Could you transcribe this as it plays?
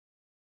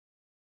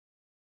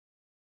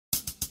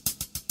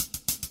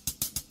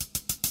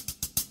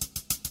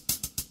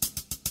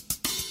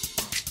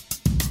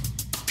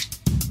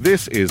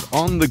This is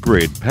On The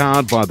Grid,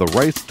 powered by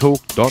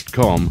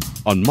theracetalk.com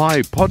on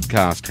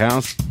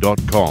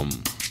mypodcasthouse.com.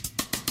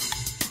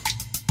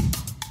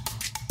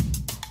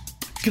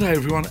 G'day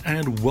everyone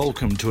and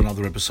welcome to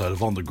another episode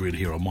of On The Grid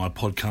here on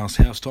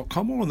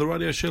mypodcasthouse.com or on the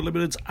Radio Show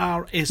Limited's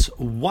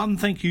RS1.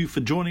 Thank you for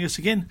joining us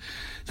again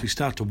as we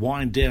start to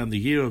wind down the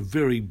year. A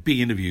very big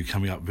interview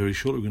coming up very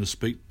shortly. We're going to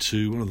speak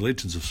to one of the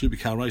legends of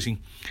supercar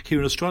racing here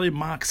in Australia,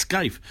 Mark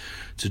Skaife,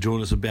 to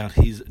join us about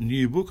his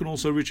new book, and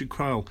also Richard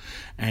Craill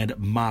and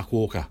Mark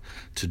Walker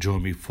to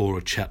join me for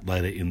a chat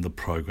later in the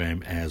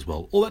program as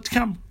well. All that to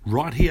come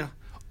right here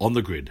on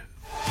The Grid.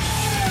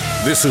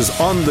 This is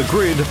On The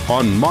Grid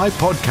on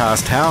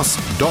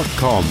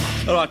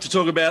mypodcasthouse.com. All right, to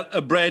talk about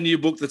a brand new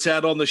book that's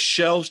out on the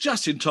shelves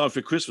just in time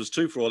for Christmas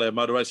too, for all our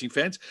motor racing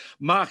fans.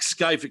 Mark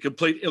Skaife, a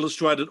complete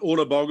illustrated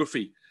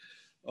autobiography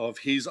of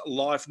his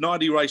life.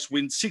 90 race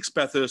wins, 6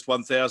 Bathurst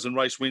 1000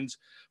 race wins,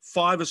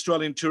 5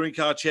 Australian Touring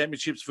Car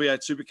Championships,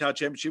 V8 Supercar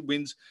Championship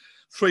wins,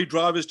 3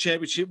 Drivers'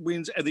 Championship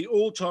wins, and the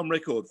all-time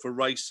record for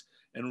race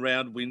and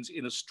round wins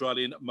in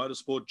Australian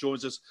motorsport.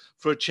 Joins us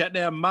for a chat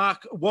now.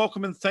 Mark,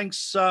 welcome and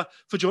thanks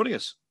for joining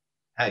us.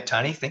 Hey,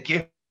 Tony, thank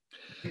you.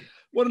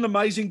 What an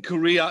amazing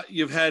career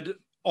you've had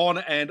on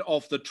and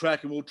off the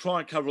track, and we'll try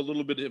and cover a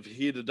little bit of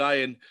here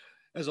today. And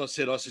as I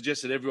said, I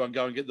suggested everyone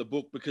go and get the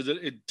book because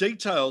it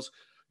details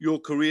your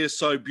career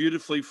so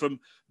beautifully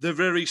from the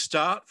very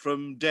start,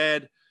 from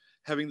Dad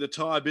having the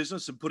tyre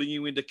business and putting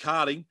you into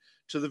karting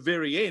to the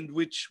very end,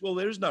 which, well,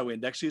 there is no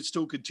end, actually. It's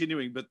still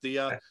continuing, but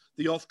the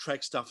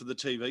off-track stuff of the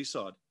TV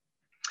side.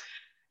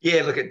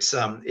 Yeah, look, it's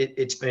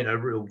been a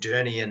real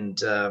journey, and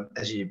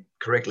as you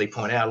correctly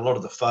point out, a lot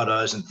of the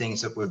photos and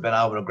things that we've been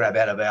able to grab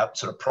out of our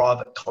sort of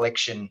private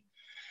collection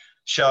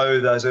show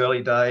those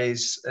early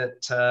days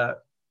at the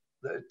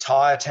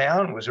Tyre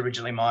Town. Was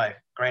originally my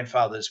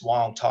grandfather's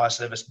Wyong Tyre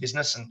Service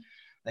business, and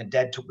then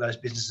Dad took those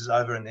businesses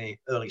over in the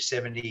early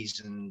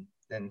 70s, and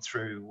then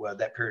through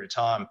that period of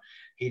time,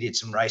 he did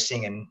some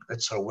racing, and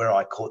that's sort of where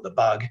I caught the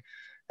bug.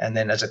 And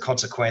then as a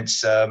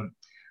consequence,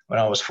 when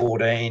I was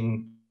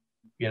 14,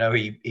 you know,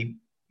 he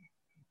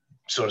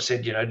sort of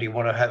said, you know, do you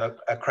want to have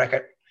a crack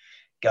at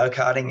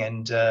go-karting?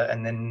 And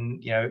then,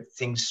 you know,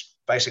 things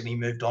basically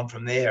moved on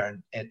from there.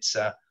 And it's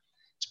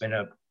been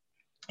an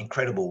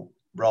incredible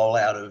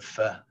rollout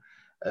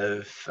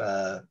of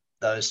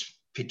those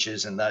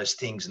pictures and those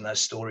things and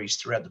those stories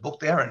throughout the book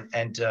there.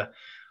 And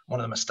one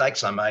of the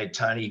mistakes I made,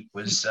 Tony,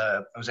 was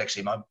it was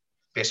actually my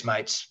best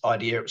mate's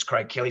idea. It was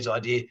Craig Kelly's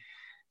idea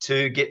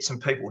to get some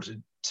people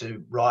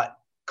to write,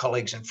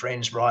 colleagues and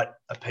friends write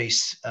a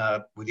piece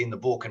within the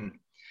book, and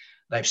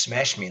they've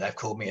smashed me. They've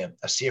called me a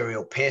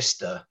serial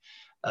pest, a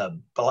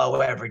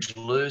below average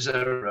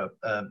loser,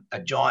 a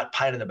giant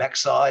pain in the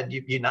backside,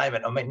 you name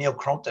it. I mean, Neil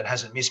Crompton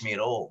hasn't missed me at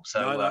all.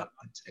 So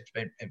it's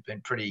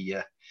been pretty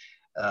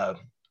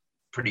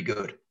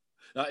good.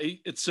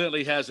 It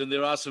certainly has, and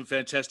there are some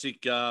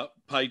fantastic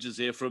pages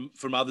there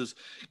from others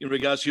in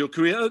regards to your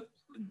career.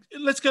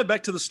 Let's go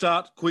back to the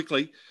start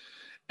quickly.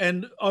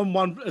 And I'm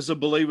one, as a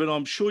believer, and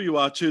I'm sure you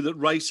are too, that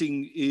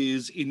racing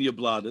is in your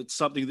blood. It's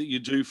something that you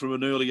do from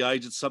an early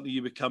age. It's something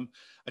you become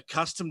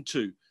accustomed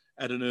to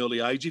at an early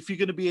age. If you're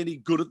going to be any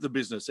good at the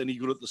business, any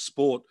good at the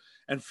sport,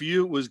 and for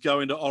you it was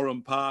going to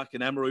Oran Park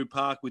and Amaroo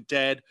Park with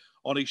Dad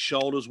on his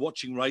shoulders,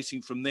 watching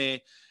racing from there.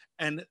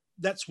 And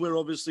that's where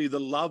obviously the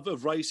love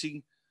of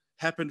racing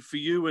happened for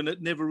you, and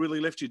it never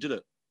really left you, did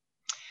it?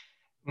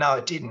 No,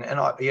 it didn't. And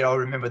I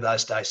remember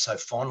those days so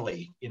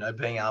fondly, you know,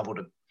 being able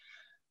to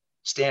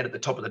stand at the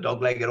top of the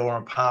dogleg at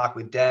Oran Park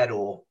with Dad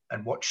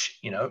and watch,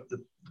 you know,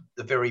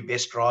 the very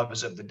best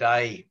drivers of the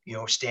day, you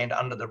know, stand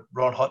under the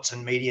Ron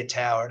Hodson Media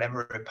Tower at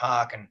Amaroo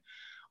Park and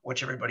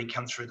watch everybody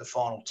come through the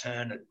final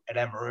turn at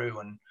Amaroo.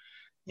 And,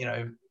 you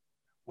know,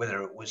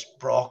 whether it was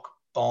Brock,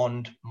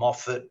 Bond,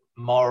 Moffat,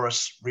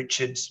 Morris,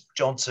 Richards,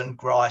 Johnson,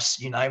 Grice,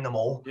 you name them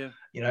all,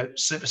 you know,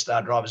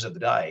 superstar drivers of the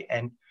day.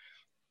 And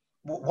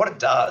what it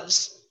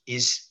does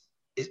is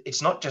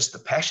it's not just the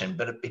passion,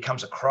 but it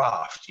becomes a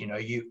craft. You know,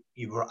 you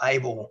were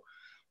able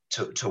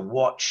to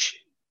watch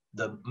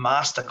the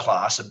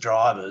masterclass of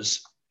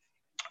drivers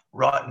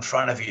right in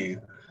front of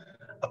you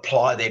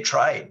apply their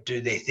trade,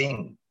 do their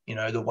thing. You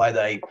know, the way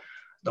they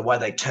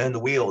turn the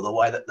wheel, the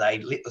way that they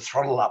lit the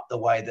throttle up, the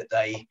way that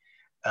they,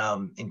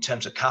 in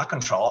terms of car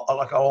control,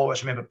 I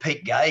always remember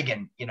Pete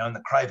Gagan, you know, in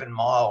the Craven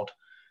Mild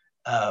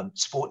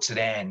sports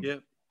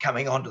sedan,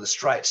 coming onto the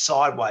straight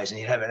sideways, and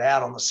he'd have it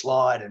out on the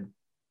slide, and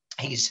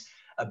his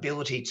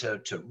ability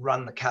to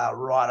run the car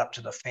right up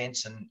to the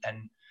fence and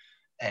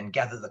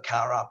gather the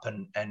car up.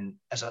 And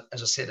as I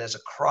said, as a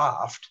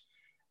craft,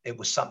 it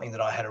was something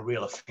that I had a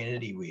real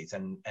affinity with.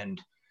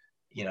 And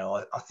you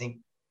know, I think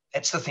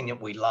that's the thing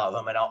that we love.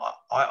 I mean,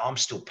 I'm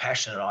still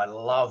passionate. I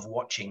love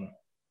watching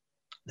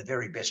the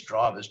very best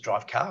drivers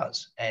drive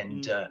cars,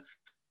 and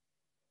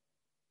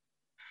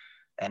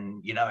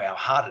you know how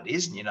hard it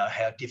is, and you know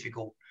how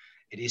difficult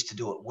it is to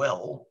do it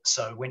well.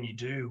 So when you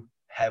do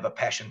have a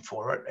passion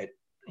for it,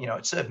 you know,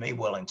 it served me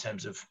well in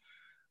terms of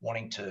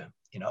wanting to,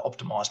 you know,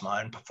 optimize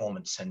my own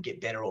performance and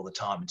get better all the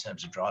time in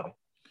terms of driving.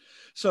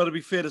 So it'd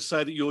be fair to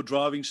say that your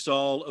driving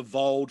style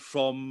evolved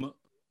from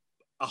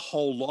a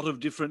whole lot of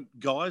different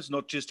guys,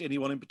 not just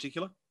anyone in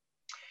particular?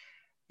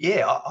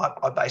 Yeah,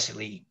 I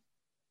basically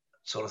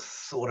sort of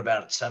thought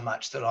about it so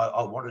much that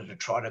I wanted to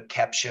try to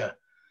capture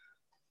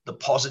the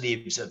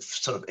positives of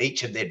sort of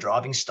each of their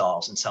driving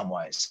styles in some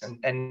ways.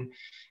 And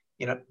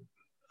you know,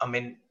 I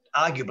mean,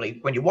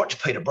 arguably, when you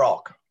watch Peter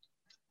Brock,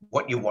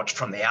 what you watched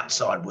from the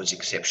outside was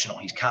exceptional.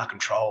 His car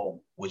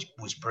control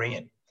was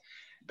brilliant.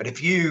 But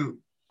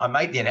I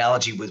made the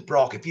analogy with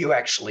Brock, if you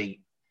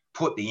actually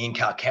put the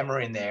in-car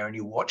camera in there and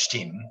you watched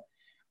him,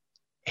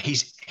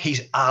 he's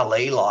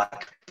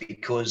Ali-like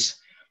because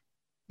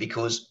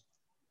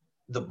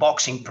the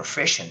boxing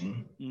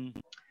profession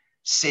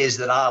says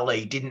that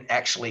Ali didn't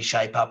actually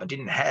shape up and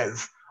didn't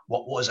have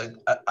what was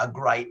a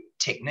great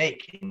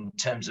technique in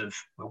terms of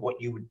what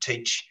you would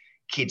teach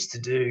kids to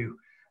do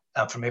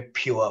from a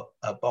pure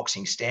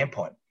boxing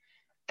standpoint.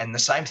 And the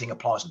same thing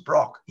applies to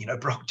Brock. You know,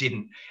 Brock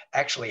didn't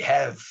actually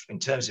have, in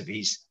terms of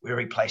where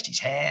he placed his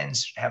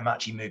hands, how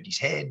much he moved his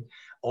head,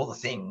 all the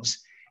things,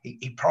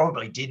 he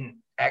probably didn't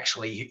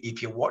actually,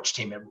 if you watched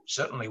him, it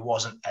certainly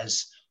wasn't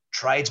as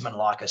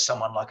tradesman-like as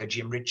someone like a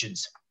Jim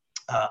Richards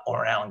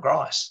or an Alan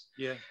Grice.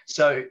 Yeah.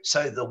 So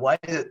the way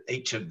that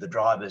each of the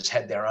drivers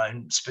had their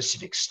own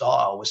specific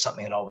style was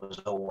something that I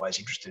was always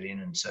interested in,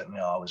 and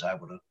certainly I was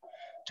able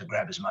to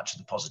grab as much of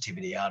the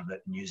positivity out of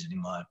it and use it in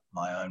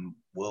my own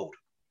world.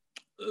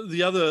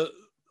 The other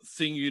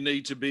thing you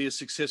need to be a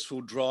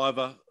successful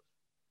driver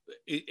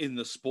in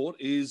the sport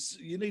is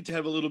you need to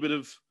have a little bit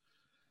of,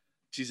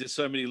 geez, there's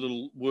so many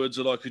little words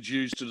that I could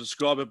use to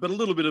describe it, but a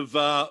little bit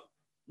of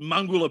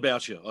mongrel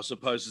about you, I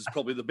suppose, is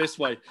probably the best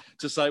way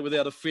to say it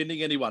without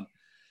offending anyone.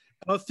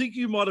 And I think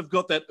you might have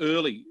got that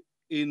early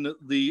in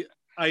the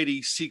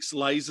 86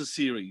 Laser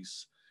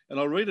Series. And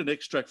I'll read an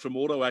extract from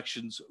Auto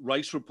Action's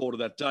race report of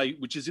that day,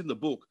 which is in the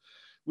book,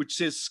 which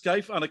says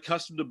Skaife,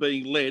 unaccustomed to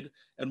being led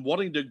and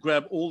wanting to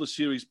grab all the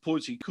series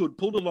points he could,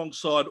 pulled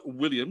alongside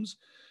Williams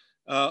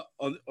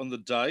on the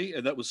day,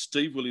 and that was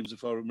Steve Williams,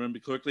 if I remember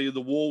correctly. The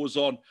war was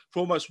on. For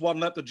almost one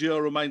lap, the duo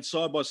remained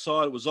side by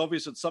side. It was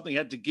obvious that something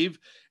had to give,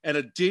 and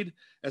it did.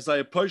 As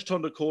they approached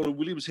Honda Corner,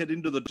 Williams headed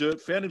into the dirt,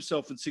 found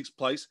himself in sixth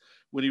place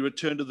when he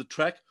returned to the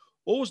track.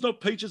 All was not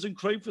peaches and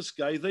cream for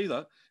Skaife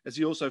either, as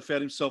he also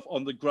found himself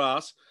on the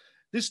grass.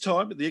 This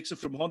time, at the exit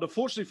from Honda,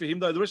 fortunately for him,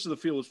 though the rest of the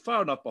field was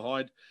far enough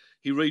behind,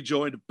 he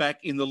rejoined back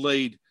in the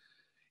lead.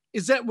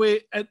 Is that where,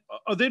 and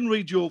I then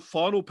read your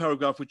final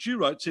paragraph, which you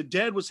wrote, said,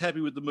 Dad was happy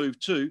with the move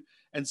too,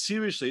 and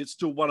seriously, it's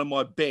still one of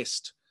my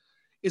best.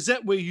 Is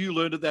that where you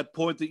learned at that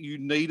point that you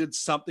needed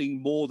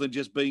something more than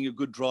just being a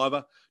good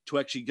driver to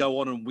actually go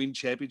on and win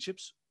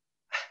championships?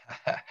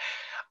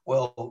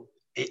 Well,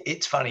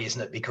 it's funny,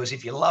 isn't it? Because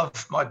if you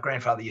love, my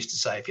grandfather used to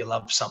say, if you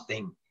love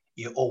something,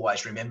 you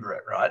always remember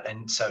it, right?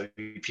 And so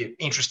if you're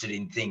interested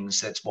in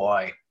things, that's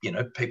why, you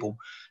know, people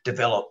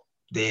develop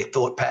their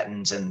thought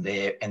patterns and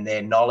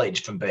their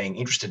knowledge from being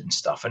interested in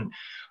stuff. And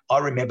I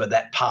remember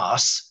that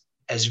pass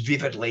as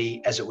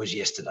vividly as it was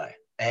yesterday.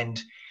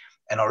 And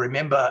I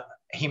remember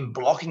him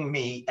blocking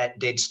me at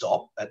dead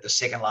stop at the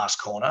second last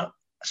corner.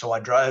 So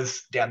I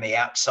drove down the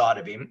outside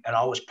of him, and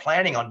I was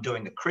planning on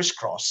doing the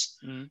crisscross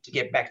to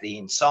get back the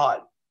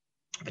inside.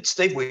 But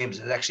Steve Williams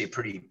is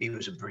actually he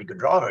was a pretty good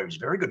driver. He was a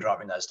very good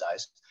driver in those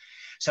days.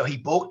 So he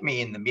balked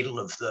me in the middle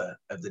of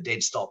the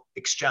dead stop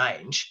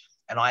exchange,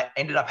 and I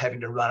ended up having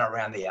to run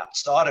around the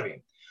outside of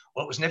him.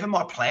 Well, it was never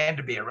my plan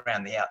to be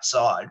around the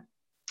outside.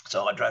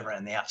 So I drove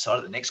around the outside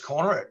of the next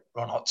corner at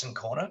Ron Hodson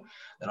Corner.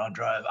 Then I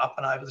drove up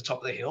and over the top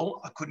of the hill.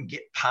 I couldn't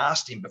get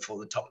past him before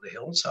the top of the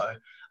hill. So I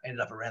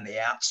ended up around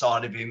the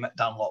outside of him at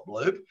Dunlop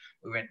Loop.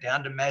 We went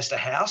down to Mazda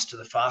House to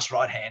the fast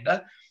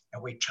right-hander,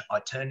 and I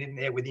turned in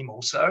there with him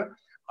also.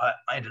 I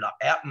ended up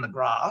out in the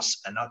grass,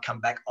 and I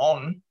come back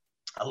on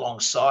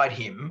alongside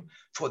him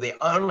for the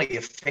only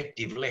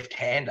effective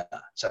left-hander.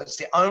 So it's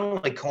the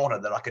only corner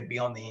that I could be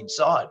on the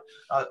inside.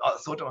 I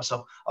thought to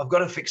myself, I've got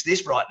to fix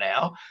this right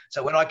now.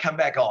 So when I come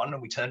back on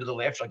and we turned to the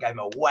left, I gave him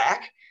a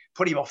whack,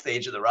 put him off the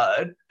edge of the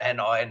road,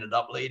 and I ended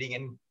up leading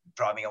and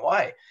driving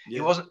away.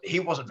 Yeah. He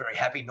wasn't very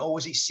happy, nor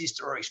was his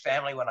sister or his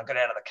family when I got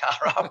out of the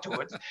car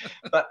afterwards.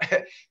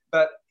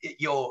 But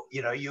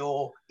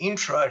your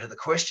intro to the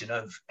question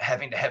of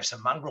having to have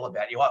some mongrel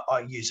about you,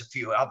 I use a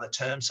few other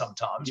terms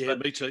sometimes. Yeah,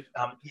 but, me too.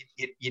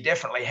 You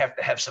definitely have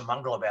to have some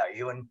mongrel about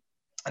you, and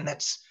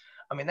that's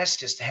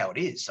just how it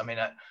is. I mean,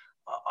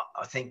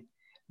 I think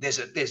there's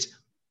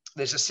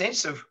a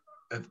sense of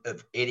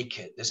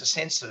etiquette. There's a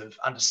sense of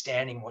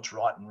understanding what's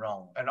right and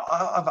wrong. And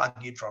I've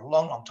argued for a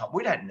long, long time,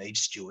 we don't need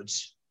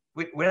stewards.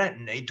 We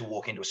don't need to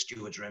walk into a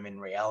steward's room in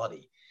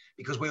reality,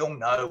 because we all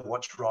know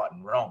what's right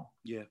and wrong.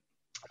 Yeah.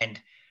 And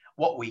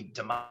what we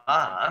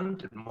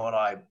demand, and what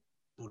I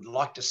would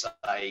like to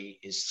say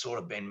is sort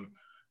of been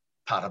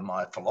part of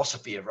my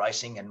philosophy of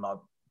racing and my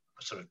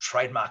sort of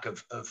trademark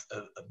of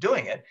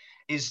doing it,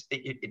 is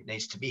it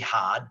needs to be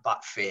hard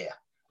but fair.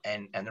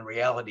 And the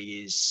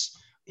reality is,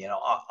 you know,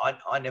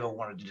 I never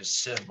wanted to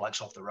just serve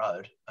blokes off the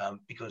road,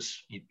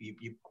 because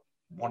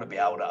want to be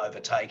able to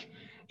overtake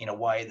in a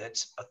way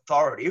that's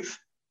authoritative,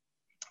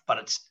 but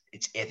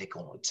it's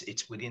ethical.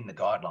 It's within the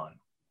guideline.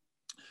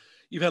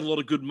 You've had a lot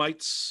of good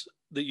mates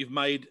that you've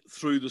made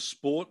through the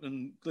sport,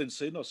 and Glenn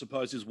Seddon, I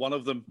suppose, is one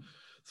of them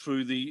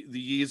through the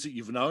years that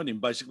you've known him,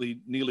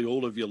 basically nearly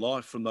all of your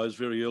life, from those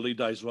very early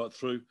days right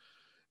through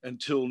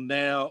until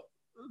now.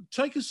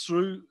 Take us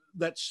through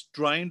that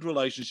strained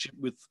relationship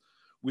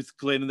with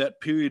Glenn and that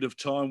period of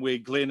time where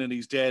Glenn and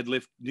his dad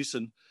left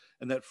Nissan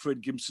and that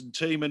Fred Gibson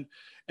team, and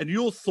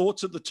your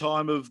thoughts at the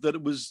time of that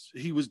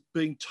he was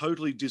being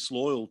totally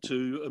disloyal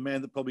to a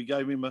man that probably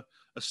gave him a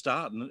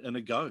start and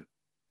a go.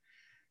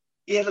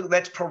 Yeah, look,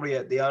 that's probably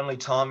the only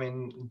time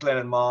in Glenn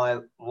and my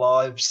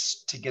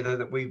lives together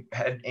that we've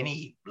had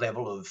any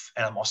level of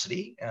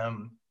animosity.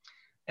 And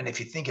if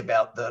you think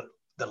about the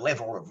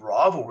level of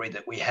rivalry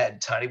that we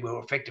had, Tony, we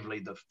were effectively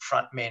the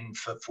front men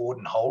for Ford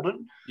and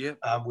Holden. Yeah.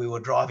 We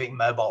were driving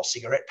mobile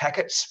cigarette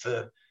packets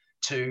for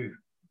two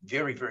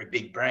very, very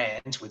big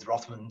brands, with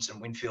Rothmans and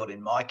Winfield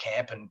in my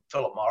camp and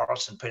Philip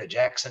Morris and Peter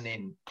Jackson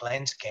in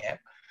Glenn's camp.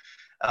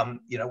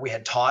 We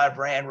had tyre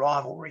brand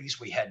rivalries.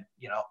 We had,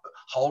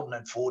 Holden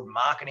and Ford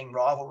marketing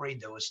rivalry.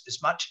 There was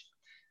as much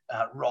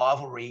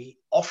rivalry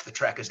off the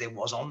track as there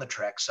was on the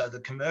track. So the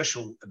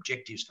commercial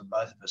objectives for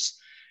both of us,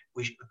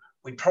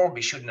 we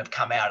probably shouldn't have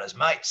come out as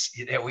mates.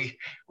 We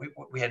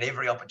had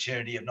every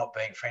opportunity of not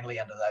being friendly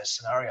under those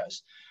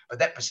scenarios. But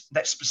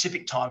that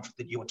specific time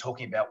that you were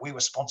talking about, we were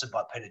sponsored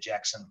by Peter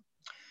Jackson.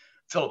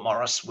 Philip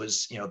Morris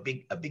was, a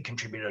big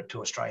contributor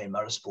to Australian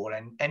motorsport,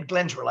 and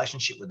Glenn's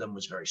relationship with them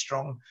was very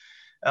strong.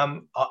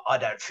 I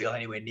don't feel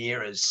anywhere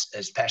near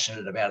as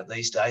passionate about it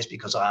these days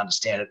because I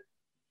understand it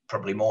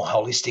probably more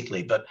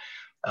holistically. But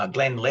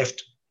Glenn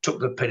left,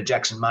 took the Peter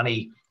Jackson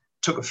money,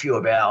 took a few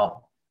of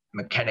our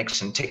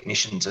mechanics and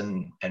technicians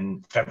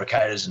and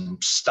fabricators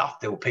and stuff.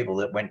 There were people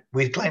that went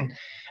with Glenn,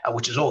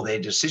 which is all their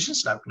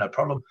decisions, no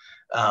problem.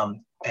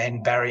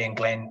 And Barry and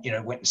Glenn,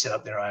 went and set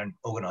up their own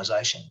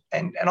organisation.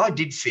 And I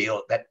did feel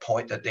at that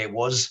point that there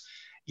was,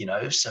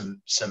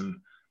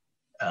 some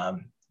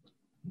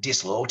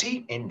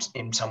disloyalty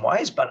in some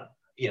ways, but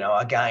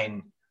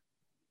again,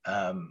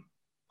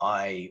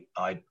 I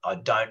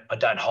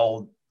don't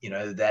hold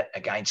that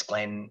against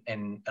Glenn,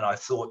 and I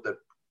thought that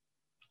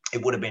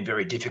it would have been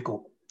very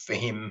difficult for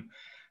him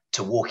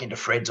to walk into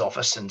Fred's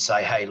office and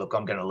say, "Hey, look,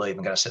 I'm going to leave.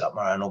 I'm going to set up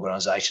my own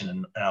organisation,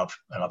 and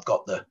I've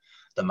got the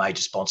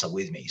major sponsor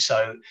with me."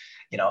 So,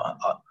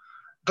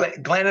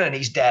 Glenn and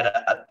his dad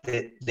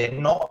they're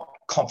not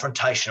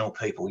confrontational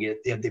people.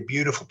 They're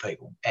beautiful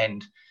people,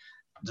 and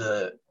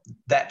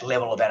that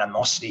level of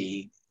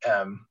animosity,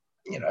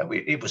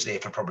 it was there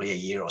for probably a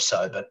year or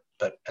so.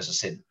 But as I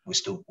said, we're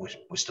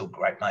still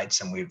great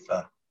mates, and we've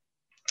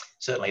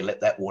certainly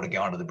let that water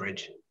go under the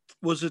bridge.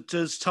 Was it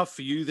as tough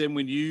for you then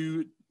when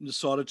you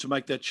decided to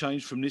make that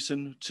change from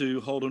Nissan to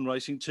Holden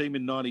Racing Team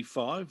in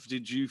 '95?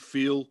 Did you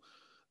feel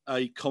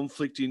a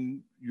conflict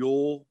in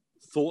your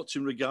thoughts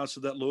in regards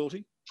to that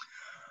loyalty?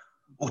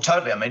 Well,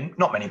 totally. I mean,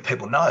 not many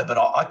people know, but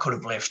I could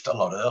have left a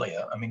lot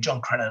earlier. I mean, John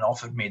Crennan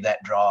offered me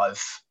that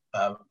drive.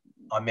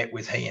 I met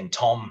with he and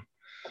Tom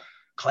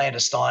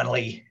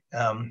clandestinely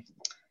in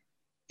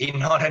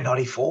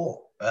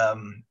 1994,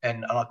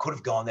 and I could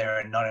have gone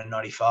there in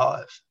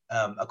 1995.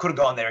 I could have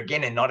gone there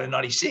again in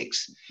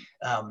 1996.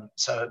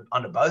 So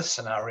under both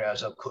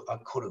scenarios, I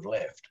could have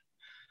left.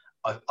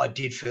 I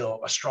did feel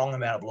a strong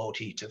amount of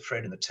loyalty to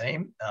Fred and the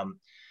team.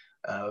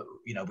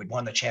 We'd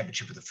won the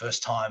championship for the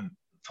first time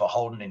for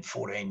Holden in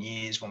 14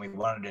 years when we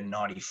won it in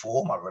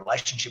 94. My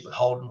relationship with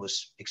Holden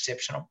was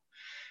exceptional.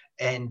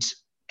 And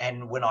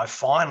when I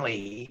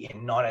finally,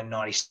 in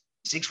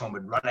 1996, when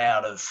we'd run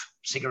out of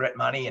cigarette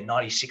money, in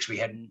 96 we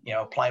had,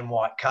 a plain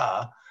white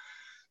car.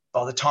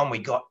 By the time we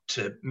got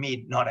to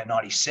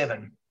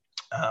mid-1997,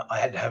 I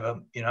had to have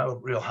a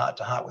real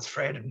heart-to-heart with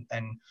Fred,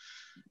 and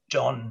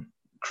John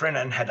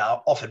Crennan had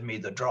offered me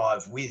the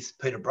drive with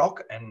Peter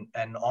Brock, and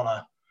on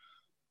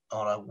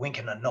a wink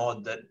and a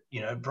nod that,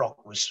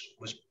 Brock was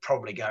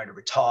probably going to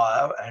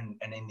retire, and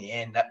in the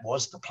end that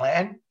was the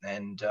plan,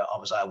 and I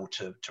was able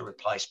to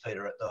replace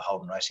Peter at the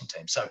Holden Racing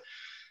Team. So,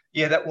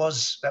 yeah, that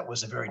was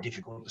a very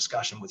difficult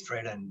discussion with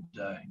Fred, and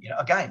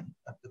again,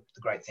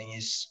 the great thing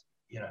is,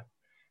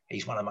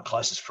 he's one of my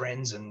closest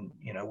friends, and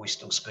we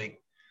still speak,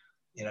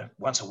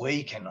 once a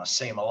week, and I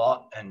see him a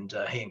lot. And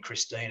he and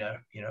Christina,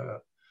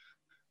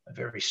 a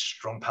very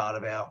strong part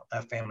of our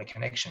family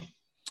connection.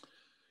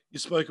 You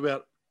spoke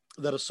about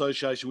that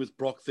association with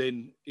Brock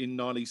then in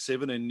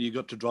 '97, and you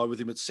got to drive with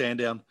him at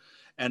Sandown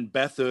and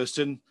Bathurst.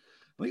 And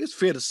I think it's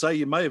fair to say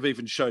you may have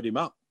even showed him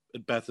up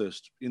at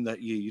Bathurst in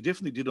that year. You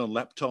definitely did on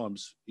lap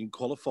times in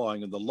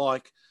qualifying and the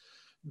like.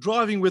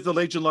 Driving with a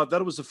legend like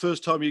that, it was the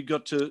first time you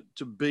got to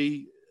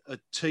be a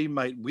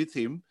teammate with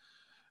him.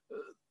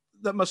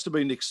 That must have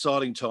been an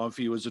exciting time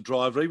for you as a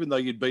driver, even though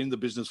you'd been in the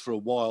business for a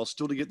while,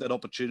 still to get that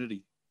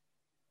opportunity.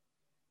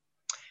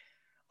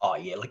 Oh,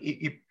 yeah. Look,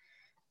 you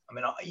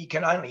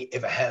can only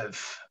ever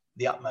have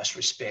the utmost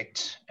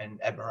respect and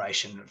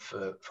admiration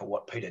for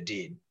what Peter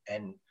did.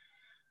 And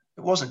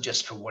it wasn't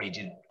just for what he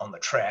did on the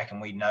track,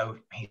 and we know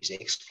his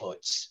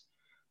exploits,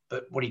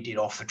 but what he did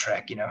off the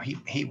track. You know,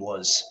 he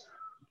was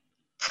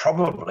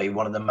probably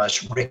one of the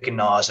most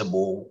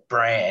recognisable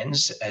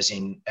brands as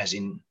in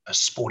a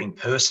sporting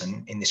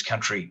person in this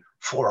country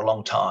for a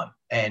long time.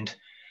 And,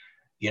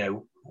 you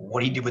know,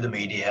 what he did with the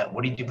media,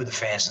 what he did with the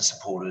fans and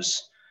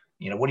supporters,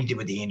 you know, what he did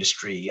with the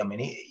industry. I mean,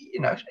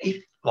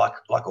 he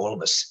like all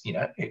of us, you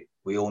know,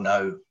 we all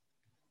know,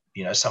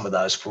 you know, some of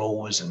those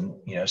flaws and,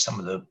 you know, some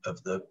of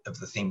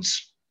the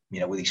things, you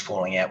know, with his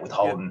falling out with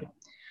Holden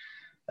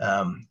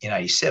in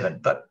 87.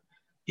 But,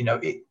 you know,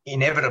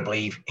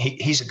 inevitably,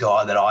 he's a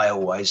guy that I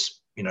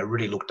always, you know,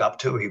 really looked up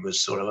to. He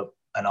was sort of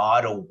an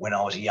idol when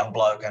I was a young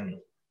bloke, and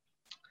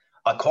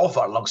I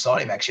qualified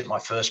alongside him actually at my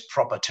first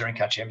proper touring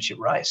car championship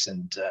race.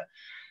 And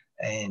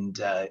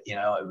you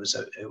know,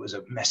 it was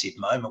a massive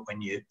moment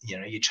when you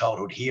know, your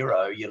childhood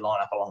hero, you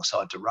line up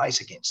alongside to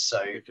race against.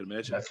 So, you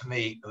know, for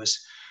me,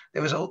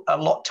 there was a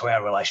lot to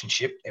our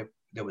relationship.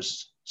 There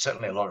was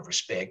certainly a lot of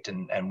respect.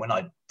 And when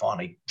I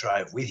finally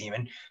drove with him,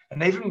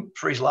 and even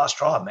for his last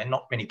drive, man,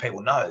 not many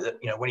people know that,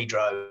 you know, when he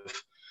drove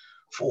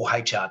for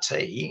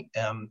HRT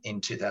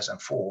in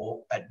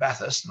 2004 at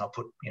Bathurst, and I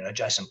put, you know,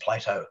 Jason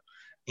Plato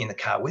in the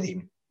car with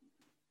him,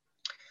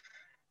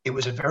 it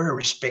was a very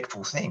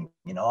respectful thing.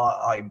 You know,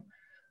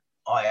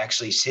 I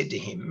actually said to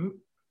him,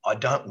 I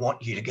don't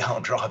want you to go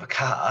and drive a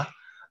car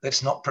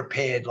that's not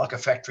prepared like a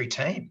factory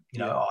team. You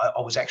know,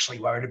 I was actually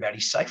worried about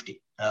his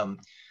safety.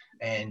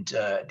 And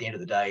at the end of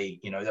the day,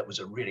 you know, that was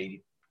a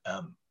really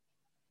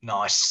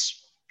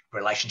nice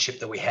relationship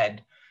that we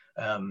had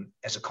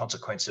as a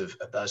consequence of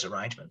those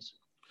arrangements.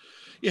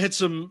 You had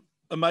some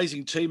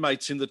amazing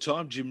teammates in the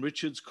time, Jim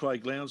Richards,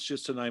 Craig Lowndes,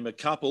 just to name a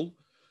couple.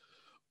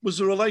 Was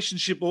the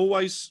relationship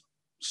always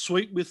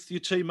sweet with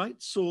your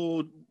teammates,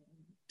 or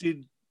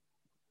did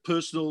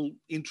personal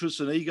interest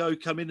and ego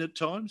come in at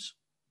times?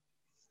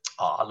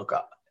 Oh, look,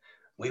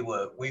 we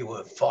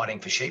were fighting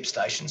for sheep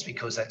stations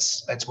because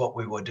that's what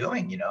we were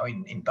doing. You know,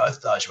 in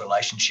both those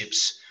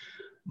relationships,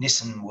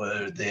 Nissan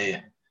were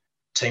the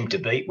team to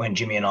beat when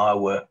Jimmy and I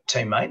were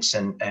teammates,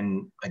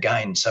 and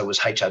again, so was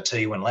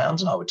HRT when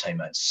Lowndes and I were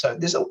teammates. So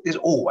there's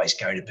always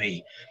going to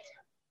be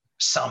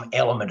some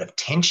element of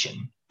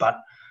tension, but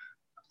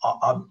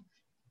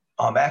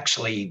I'm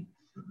actually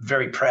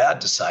very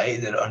proud to say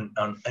that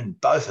on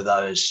both of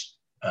those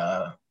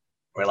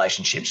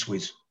relationships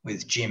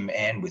with Jim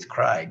and with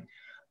Craig,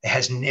 there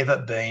has never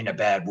been a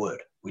bad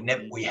word.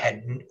 We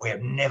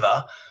have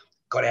never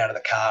got out of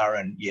the car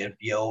and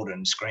yelled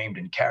and screamed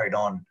and carried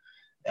on.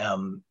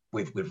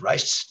 We've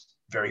raced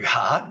very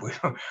hard.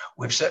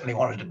 We've certainly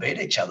wanted to beat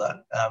each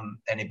other.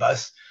 And in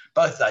both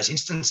those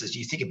instances,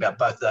 you think about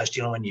both those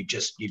gentlemen you've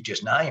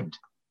just named.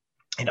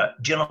 You know,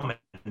 gentleman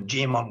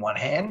Jim on one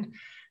hand,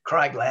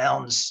 Craig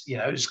Lowndes, you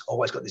know, has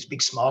always got this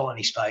big smile on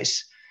his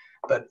face.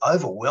 But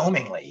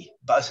overwhelmingly,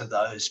 both of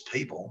those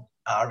people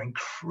are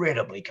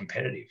incredibly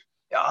competitive.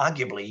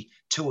 Arguably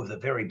two of the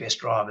very best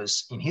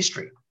drivers in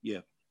history.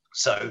 Yeah.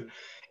 So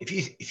if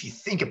you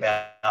think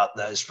about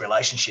those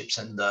relationships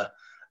and the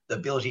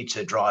ability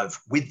to drive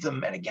with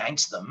them and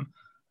against them,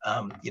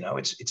 you know,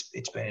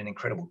 it's been an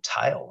incredible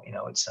tale. You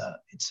know, it's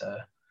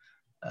a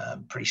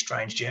pretty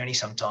strange journey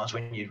sometimes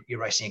when you're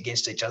racing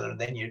against each other and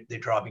then they're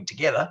driving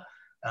together,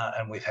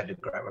 and we've had a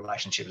great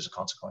relationship as a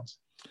consequence.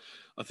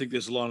 I think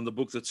there's a line in the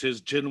book that says,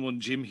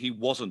 "Gentleman Jim, he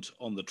wasn't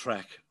on the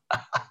track."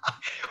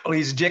 Well,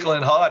 he's Jekyll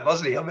and Hyde,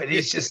 wasn't he? I mean,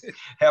 he's just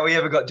how he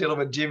ever got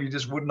Gentleman Jim, you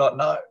just would not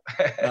know.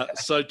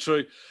 So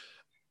true.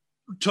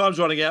 Time's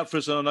running out for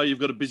us, and I know you've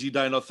got a busy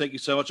day, and I thank you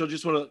so much. I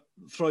just want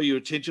to throw your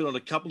attention on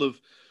a couple of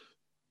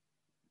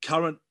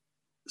current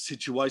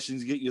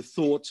situations, get your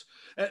thoughts.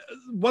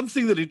 One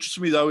thing that interests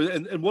me, though,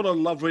 and what I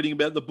love reading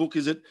about the book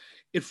is that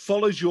it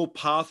follows your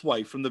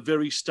pathway from the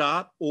very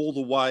start all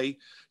the way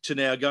to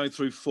now going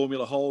through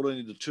Formula Holden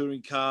into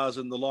touring cars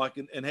and the like,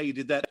 and how you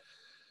did that.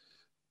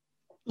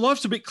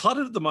 Life's a bit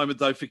cluttered at the moment,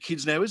 though, for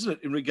kids now, isn't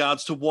it, in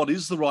regards to what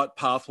is the right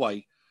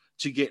pathway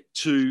to get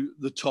to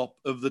the top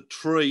of the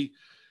tree?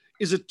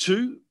 Is it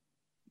too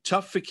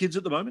tough for kids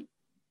at the moment?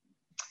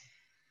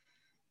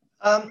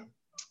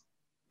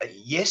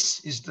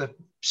 Yes, is the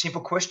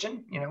simple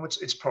question. You know,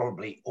 it's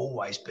probably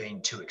always been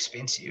too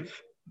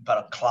expensive, but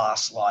a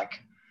class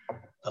like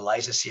the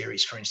Laser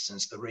Series, for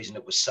instance, the reason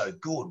it was so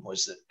good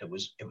was that it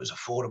was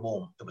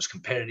affordable, it was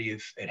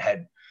competitive, it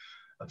had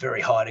a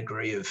very high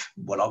degree of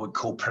what I would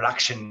call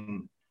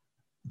production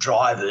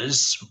car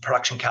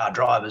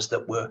drivers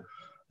that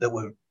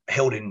were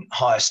held in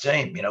high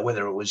esteem, you know,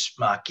 whether it was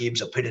Mark Gibbs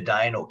or Peter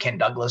Dane or Ken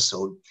Douglas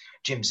or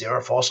Jim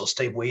Zerafos or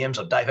Steve Williams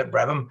or David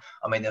Brabham.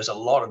 I mean, there was a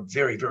lot of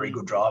very, very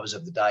good drivers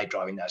of the day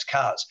driving those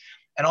cars.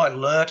 And I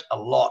learnt a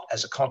lot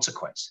as a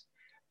consequence.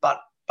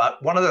 But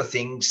one of the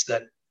things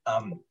that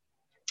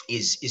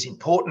is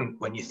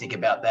important when you think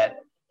about that,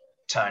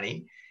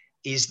 Tony,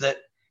 is that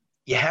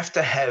you have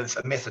to have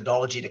a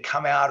methodology to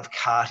come out of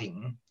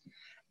karting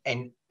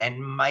and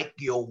make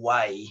your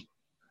way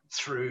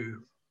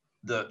through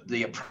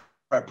the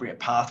appropriate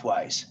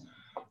pathways.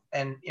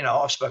 And, you know,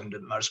 I've spoken to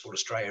Motorsport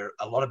Australia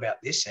a lot about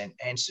this and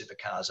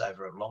supercars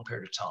over a long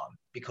period of time,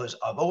 because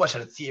I've always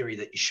had a theory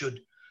that you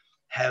should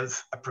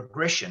have a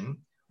progression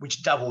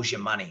which doubles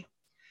your money.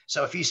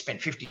 So if you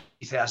spent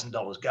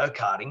 $50,000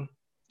 go-karting,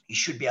 you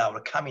should be able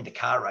to come into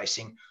car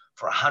racing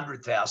for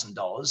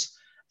 $100,000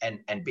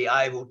 and be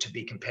able to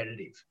be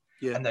competitive.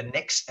 Yeah. And the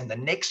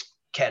next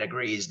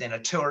category is then a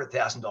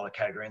 $200,000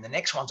 category, and the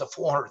next one's a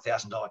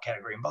 $400,000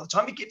 category. And by the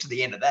time you get to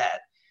the end of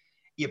that,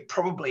 you've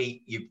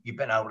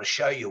been able to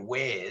show your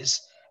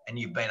wares, and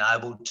you've been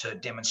able to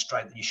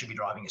demonstrate that you should be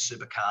driving a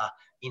supercar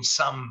in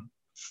some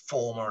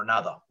form or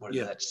another,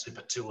 whether that's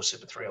Super 2 or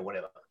Super 3 or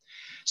whatever.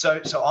 So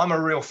I'm a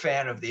real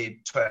fan of the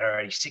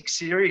Toyota 86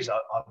 series. I've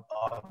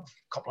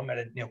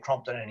complimented Neil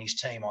Crompton and his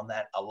team on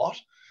that a lot,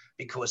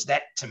 because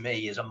that to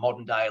me is a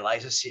modern day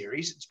laser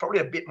series. It's probably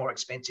a bit more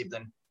expensive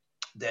than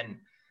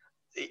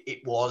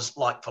it was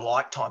like for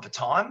like, time for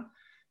time.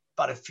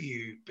 But if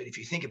you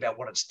think about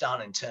what it's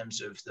done in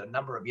terms of the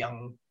number of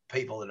young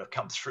people that have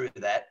come through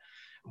that,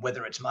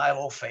 whether it's male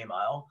or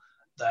female,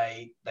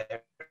 they're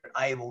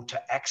able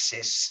to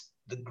access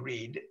the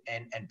grid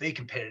and be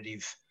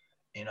competitive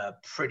in a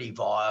pretty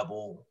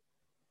viable,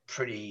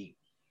 if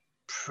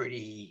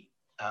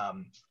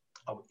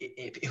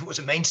it was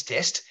a means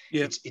test,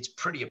 it's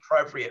pretty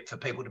appropriate for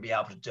people to be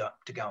able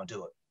to go and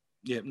do it.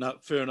 Yeah, no,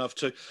 fair enough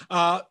too.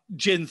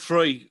 Gen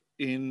 3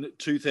 in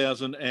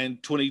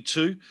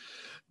 2022.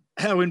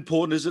 How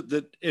important is it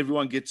that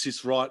everyone gets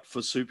this right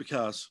for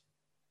supercars?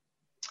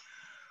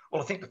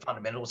 Well, I think the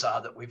fundamentals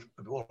are that we've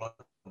all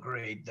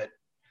agreed that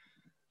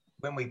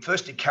when we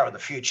first did Car of the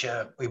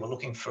Future, we were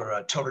looking for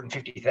a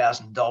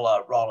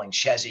 $250,000 rolling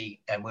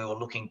chassis, and we were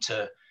looking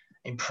to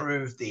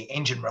improve the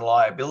engine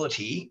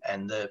reliability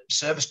and the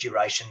service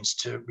durations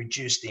to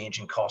reduce the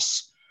engine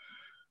costs.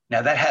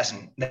 Now that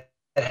hasn't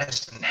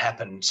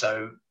happened.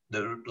 So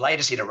the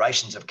latest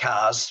iterations of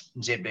cars,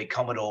 ZB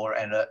Commodore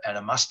and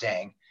a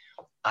Mustang,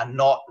 are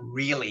not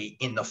really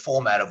in the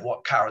format of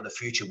what Car of the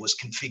Future was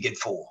configured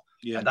for.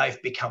 Yeah. And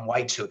they've become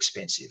way too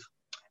expensive,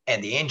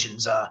 and the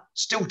engines are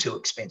still too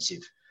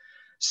expensive.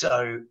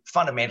 So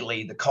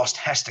fundamentally, the cost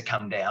has to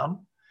come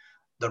down.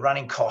 The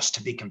running cost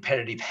to be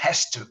competitive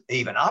has to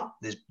even up.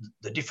 There's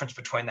the difference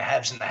between the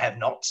haves and the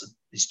have-nots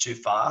is too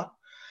far.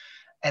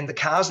 And the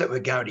cars that we're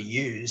going to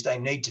use, they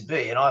need to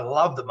be, and I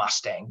love the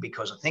Mustang,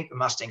 because I think the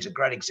Mustang's a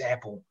great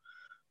example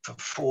for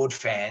Ford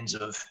fans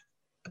of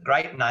a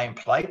great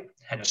nameplate,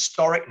 an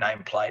historic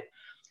nameplate.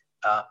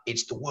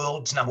 It's the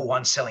world's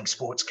 #1 selling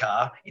sports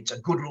car. It's a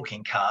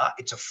good-looking car.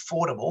 It's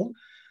affordable.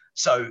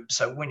 So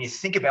when you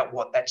think about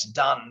what that's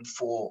done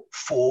for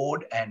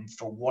Ford and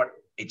for what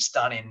it's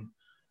done in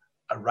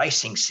a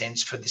racing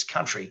sense for this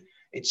country,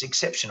 it's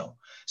exceptional.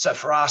 So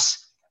for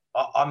us,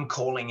 I'm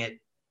calling it,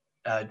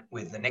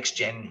 with the next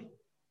gen,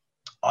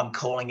 I'm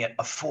calling it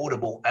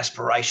affordable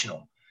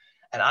aspirational.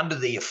 And under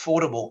the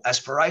affordable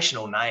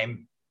aspirational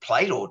name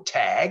plate or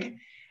tag,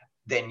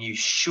 then you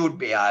should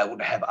be able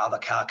to have other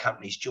car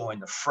companies join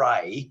the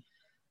fray.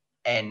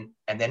 And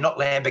they're not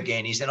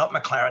Lamborghinis, they're not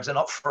McLarens, they're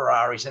not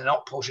Ferraris, they're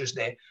not Porsches.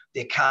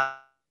 They're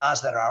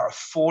cars that are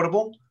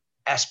affordable,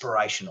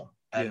 aspirational.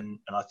 And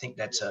I think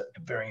that's a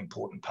very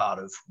important part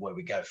of where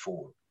we go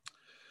forward.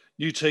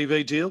 New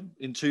TV deal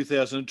in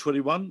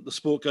 2021. The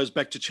sport goes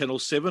back to Channel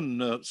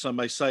 7. Some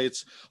may say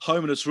it's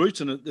home and its roots,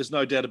 and there's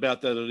no doubt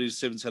about that. It is.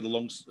 Seven's had a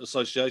long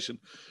association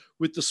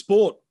with the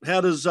sport.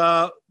 How does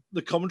the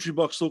commentary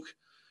box look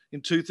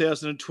in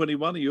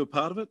 2021? Are you a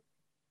part of it?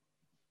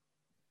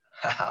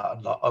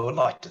 I would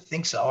like to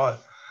think so.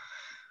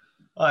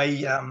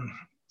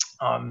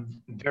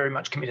 I'm very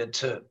much committed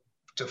to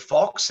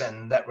Fox,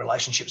 and that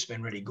relationship's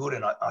been really good.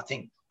 And I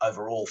think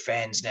overall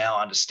fans now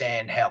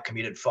understand how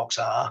committed Fox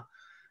are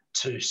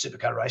to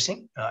supercar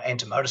racing and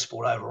to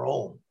motorsport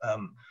overall.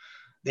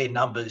 Their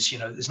numbers,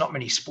 there's not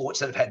many sports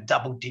that have had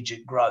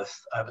double-digit growth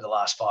over the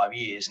last 5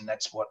 years, and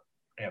that's what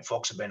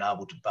Fox have been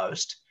able to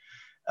boast.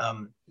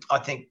 I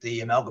think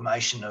the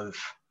amalgamation of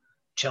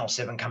Channel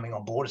 7 coming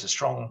on board is a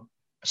strong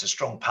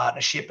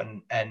partnership,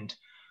 and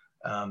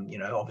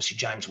obviously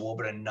James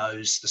Warburton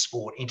knows the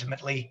sport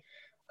intimately.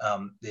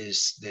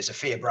 There's a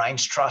fair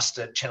brains trust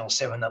at Channel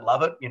 7 that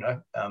love it.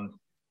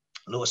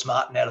 Lewis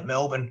Martin out of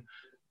Melbourne,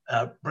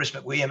 Bruce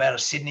McWilliam out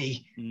of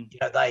Sydney.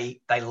 They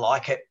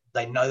like it.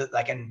 They know that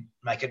they can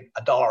make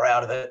a dollar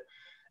out of it,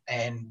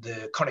 and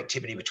the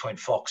connectivity between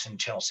Fox and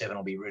Channel 7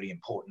 will be really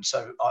important.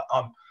 So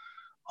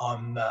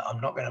I'm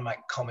not going to make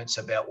comments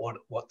about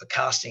what the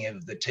casting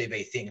of the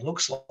TV thing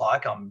looks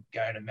like. I'm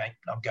going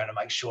to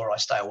make sure I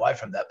stay away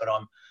from that. But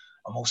I'm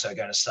also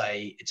going to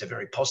say it's a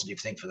very positive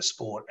thing for the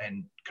sport.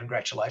 And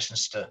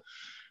congratulations to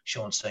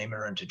Sean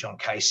Seamer and to John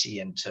Casey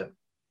and to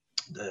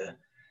the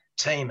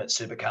team at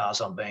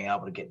Supercars on being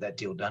able to get that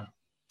deal done.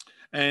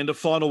 And a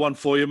final one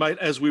for you, mate.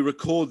 As we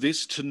record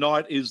this,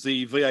 tonight is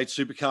the V8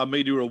 Supercar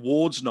Media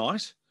Awards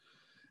night.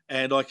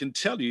 And I can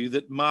tell you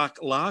that Mark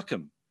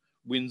Larkham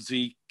wins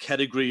the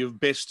category of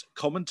Best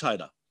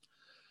Commentator.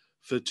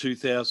 for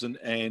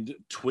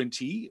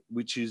 2020,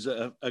 which is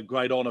a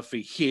great honour for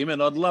him.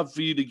 And I'd love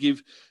for you to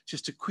give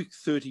just a quick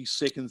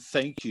 30-second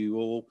thank you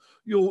or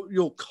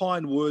your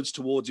kind words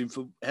towards him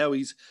for how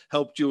he's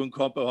helped you and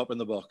Crompo Hop in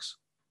the Box.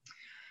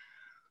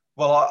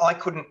 Well, I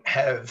couldn't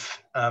have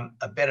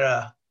a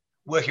better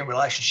working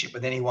relationship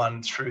with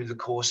anyone through the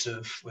course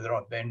of whether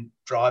I've been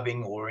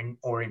driving or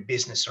in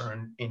business or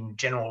in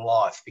general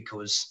life,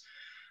 because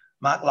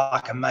Mark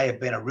Larkin may have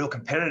been a real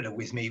competitor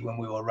with me when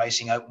we were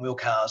racing open wheel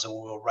cars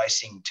or we were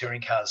racing touring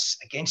cars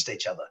against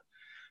each other.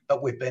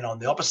 But we've been on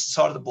the opposite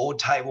side of the board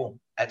table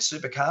at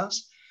supercars.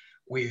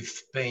 We've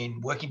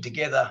been working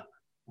together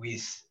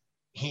with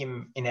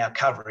him in our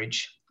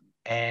coverage,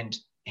 and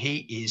he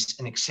is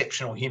an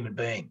exceptional human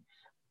being.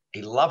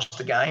 He loves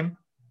the game.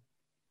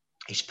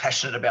 He's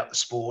passionate about the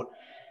sport.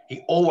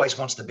 He always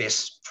wants the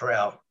best for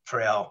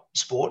our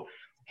sport.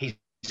 He's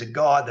a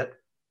guy that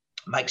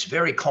makes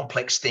very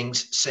complex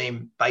things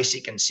seem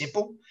basic and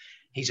simple.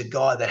 He's a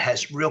guy that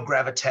has real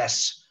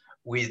gravitas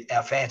with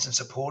our fans and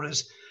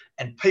supporters,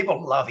 and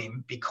people love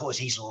him because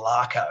he's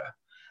Larko,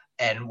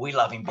 and we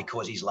love him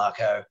because he's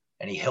Larko,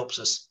 and he helps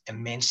us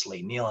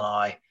immensely. Neil and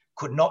I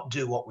could not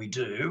do what we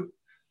do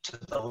to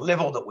the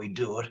level that we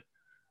do it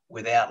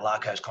without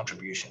Larko's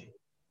contribution.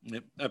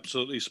 Yep,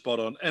 absolutely spot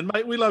on. And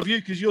mate, we love you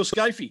because you're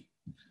Scafey.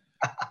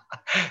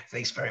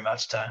 Thanks very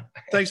much, Tone.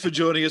 Thanks for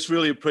joining us.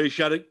 Really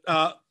appreciate it.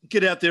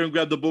 Get out there and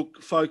grab the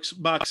book, folks.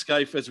 Mark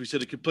Scaife, as we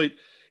said, a complete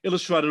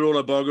illustrated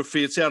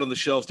autobiography. It's out on the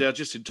shelves now,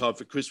 just in time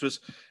for Christmas.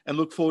 And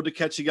look forward to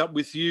catching up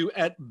with you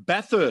at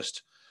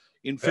Bathurst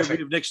in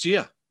February of next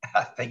year.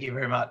 Thank you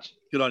very much.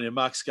 Good on you.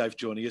 Mark Scaife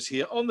joining us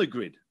here on The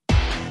Grid.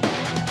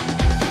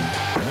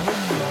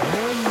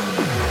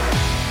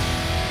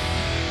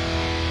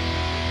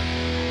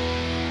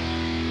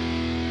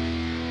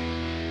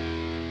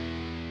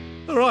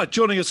 All right,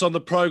 joining us on the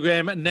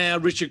program now,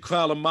 Richard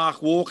Craill and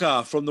Mark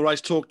Walker from the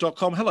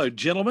racetalk.com. Hello,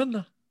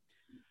 gentlemen.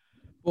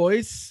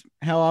 Boys,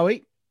 how are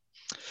we?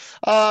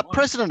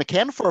 President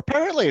accounted for.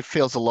 Apparently it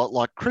feels a lot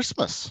like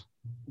Christmas.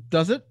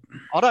 Does it?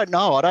 I don't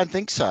know. I don't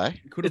think so.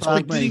 It's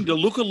beginning to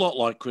look a lot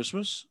like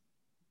Christmas.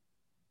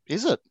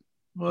 Is it?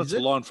 Well, that's a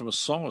line from a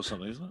song or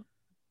something, isn't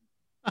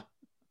it?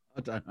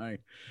 I don't know.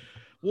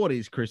 What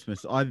is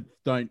Christmas? I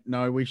don't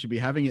know. We should be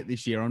having it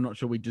this year. I'm not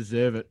sure we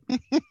deserve it.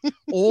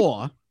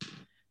 Or,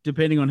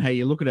 depending on how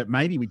you look at it,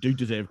 maybe we do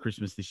deserve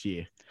Christmas this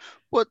year.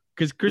 What?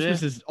 Because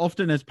Christmas is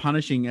often as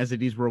punishing as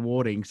it is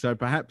rewarding. So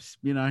perhaps,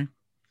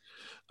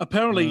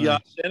 Apparently,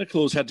 Santa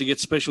Claus had to get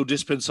special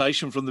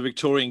dispensation from the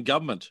Victorian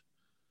government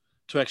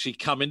to actually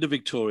come into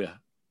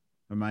Victoria.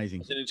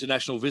 Amazing. As an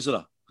international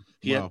visitor.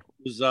 He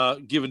was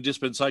given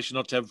dispensation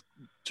not to have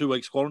 2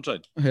 weeks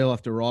quarantine. He'll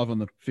have to arrive on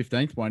the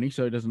 15th, won't he?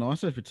 So he doesn't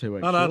ISO for 2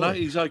 weeks. No,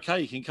 he's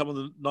okay. He can come on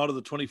the night of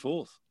the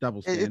 24th.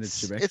 Double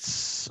standards, Trebek.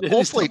 It's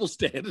awfully double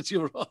standards,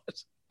 you're right.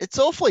 It's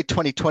awfully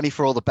 2020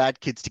 for all the bad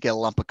kids to get a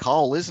lump of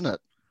coal, isn't it?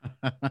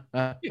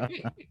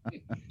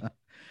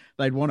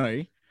 They'd want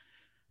to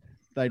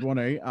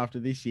after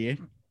this year.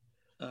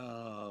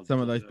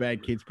 Some of those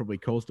bad kids probably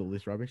caused all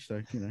this rubbish. So,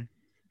 I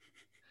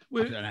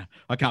don't know.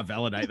 I can't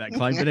validate that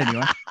claim, but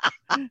anyway.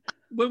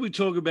 When we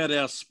talk about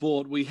our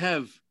sport, we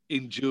have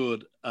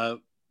endured a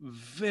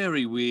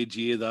very weird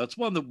year, though. It's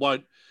one that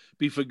won't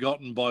be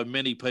forgotten by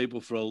many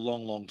people for a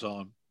long, long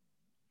time.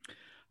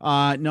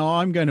 No,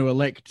 I'm going to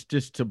elect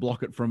just to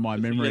block it from my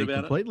memory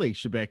completely,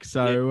 Shebek.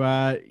 So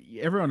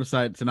everyone will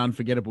say it's an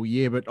unforgettable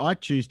year, but I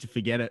choose to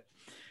forget it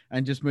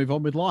and just move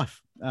on with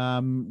life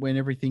when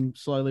everything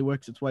slowly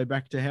works its way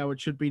back to how it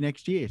should be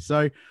next year.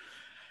 So,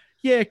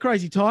 yeah,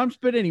 crazy times.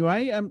 But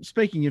anyway,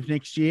 speaking of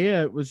next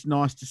year, it was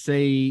nice to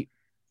see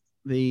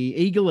the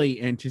eagerly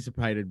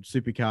anticipated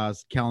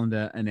Supercars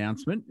calendar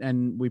announcement.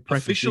 And we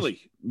prefaced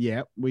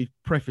we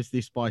prefaced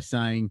this by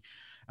saying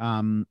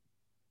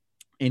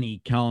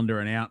any calendar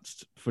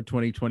announced for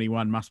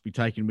 2021 must be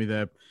taken with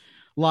a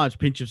large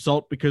pinch of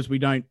salt, because we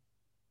don't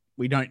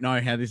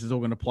know how this is all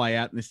going to play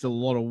out, and there's still a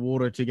lot of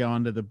water to go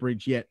under the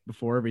bridge yet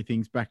before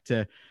everything's back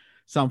to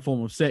some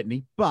form of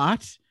certainty.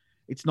 But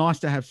it's nice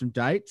to have some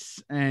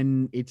dates,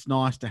 and it's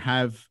nice to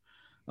have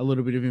a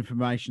little bit of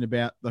information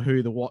about the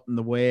who, the what, and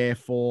the where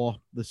for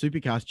the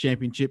Supercars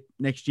Championship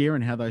next year,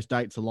 and how those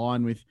dates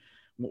align with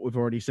what we've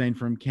already seen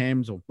from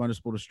CAMS or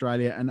Motorsport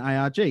Australia and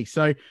ARG.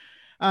 So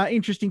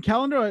interesting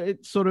calendar.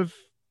 It's sort of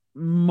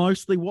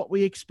mostly what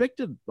we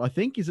expected, I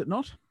think, is it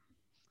not?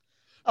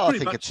 Oh, I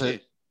think it's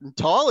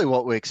entirely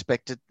what we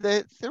expected.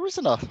 There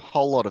isn't a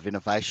whole lot of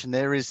innovation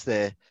there, is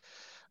there?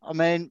 I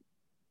mean,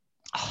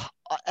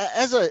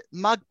 as a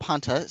mug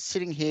punter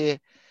sitting here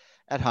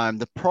at home,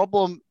 the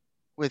problem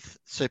with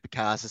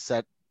Supercars is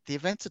that the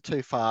events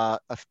are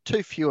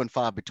too few and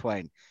far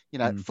between.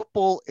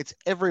 Football, it's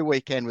every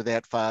weekend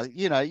without fail.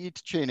 You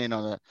tune in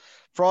on a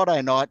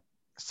Friday night,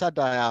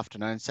 Saturday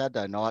afternoon,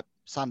 Saturday night,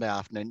 Sunday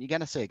afternoon, you're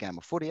going to see a game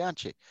of footy,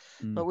 aren't you?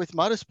 But with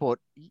motorsport,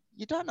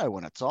 you don't know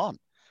when it's on.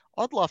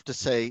 I'd love to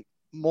see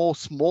more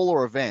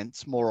smaller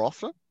events more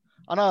often.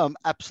 I know I'm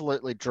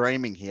absolutely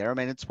dreaming here. I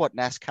mean, it's what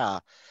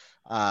NASCAR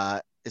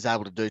is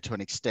able to do to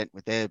an extent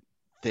with their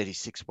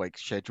 36-week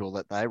schedule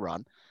that they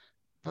run.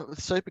 But with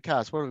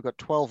supercars, we've got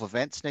 12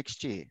 events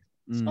next year.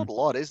 It's not a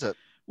lot, is it?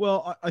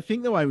 Well, I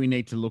think the way we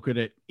need to look at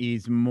it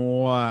is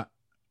more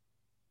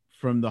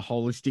from the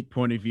holistic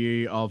point of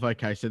view of,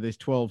 okay, so there's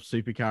 12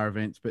 supercar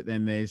events, but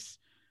then there's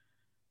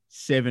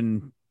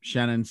 7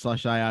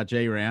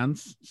 Shannon/ARG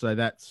rounds. So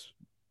that's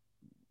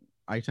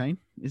 18,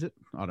 is it?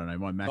 I don't know.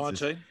 My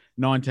maths 19.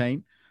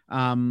 19.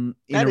 In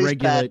that a is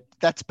regular, bad.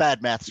 That's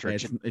bad maths,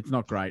 Richard. it's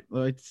not great.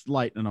 Well, it's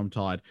late and I'm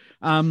tired.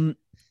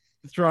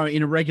 Throw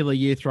in a regular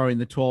year, throw in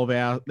the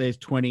 12-hour, there's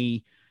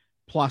 20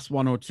 plus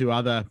 1 or 2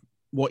 other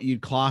what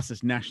you'd class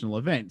as national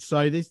events.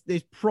 So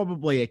there's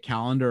probably a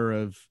calendar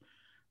of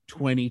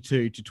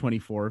 22 to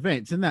 24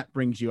 events, and that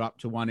brings you up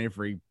to one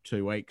every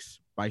 2 weeks,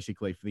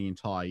 basically, for the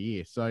entire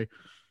year. So,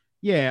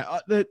 yeah,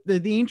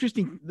 the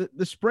interesting,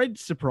 the spread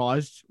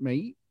surprised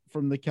me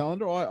from the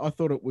calendar. I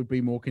thought it would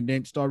be more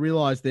condensed. I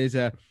realized there's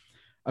a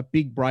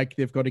big break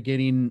they've got to get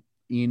in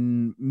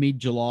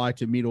mid-July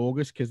to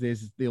mid-August, because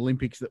there's the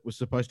Olympics that was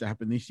supposed to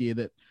happen this year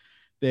that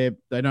they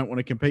don't want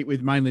to compete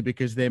with, mainly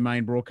because their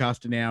main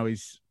broadcaster now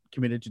is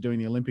committed to doing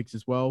the Olympics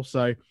as well.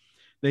 So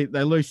they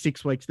lose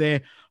 6 weeks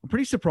there. I'm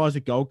pretty surprised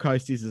that Gold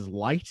Coast is as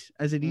late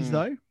as it is,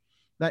 though.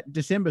 That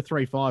December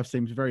 3-5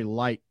 seems very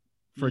late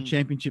for a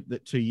championship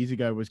that 2 years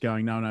ago was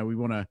going, no, we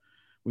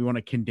want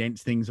to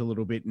condense things a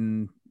little bit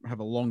and have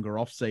a longer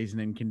off season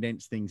and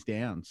condense things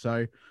down.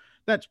 So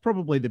that's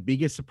probably the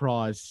biggest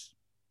surprise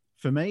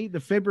for me. The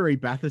February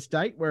Bathurst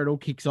date, where it all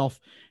kicks off,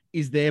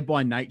 is there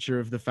by nature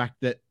of the fact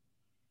that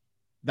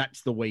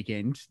that's the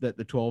weekend, that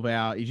the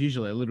 12-hour is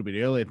usually a little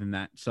bit earlier than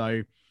that.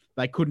 So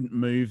they couldn't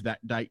move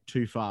that date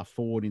too far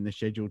forward in the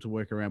schedule to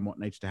work around what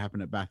needs to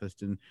happen at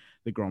Bathurst and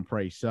the Grand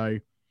Prix. So,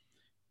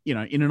 you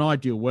know, in an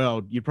ideal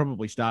world, you'd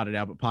probably start at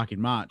Albert Park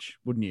in March,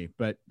 wouldn't you?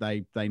 But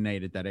they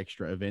needed that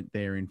extra event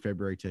there in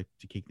February to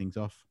kick things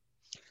off.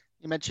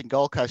 You mentioned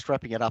Gold Coast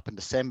wrapping it up in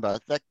December.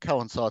 That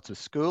coincides with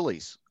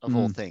Schoolies, of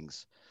all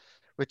things,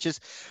 which is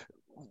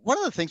one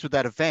of the things with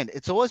that event.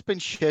 It's always been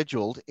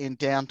scheduled in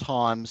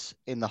downtimes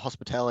in the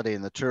hospitality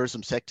and the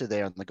tourism sector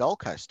there on the Gold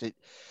Coast. It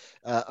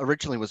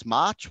originally was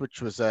March,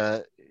 which was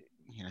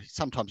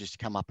sometimes used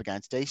to come up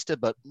against Easter,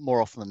 but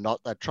more often than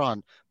not, they'd try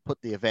and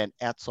put the event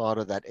outside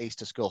of that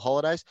Easter school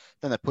holidays.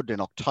 Then they put it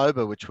in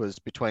October, which was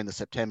between the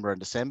September and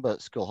December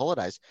school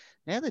holidays.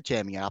 Now they're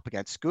jamming it up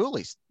against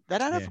Schoolies. They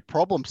don't have a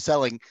problem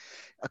selling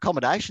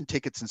accommodation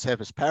tickets in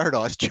Surfers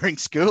Paradise during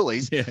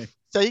Schoolies. Yeah.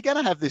 So you're going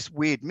to have this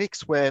weird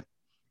mix where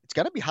it's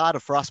going to be harder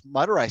for us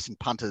motor racing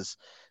punters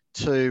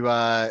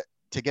to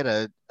get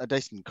a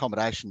decent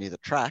accommodation near the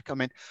track. I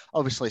mean,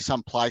 obviously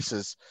some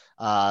places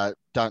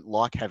don't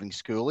like having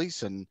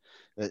Schoolies, and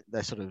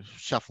they sort of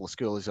shuffle the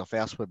Schoolies off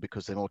elsewhere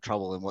because they're more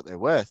trouble than what they're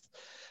worth.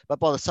 But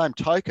by the same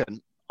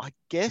token, I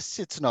guess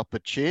it's an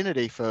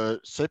opportunity for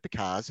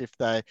supercars if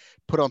they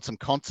put on some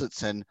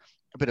concerts and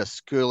a bit of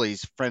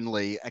Schoolies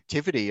friendly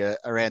activity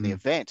around the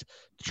event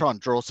to try and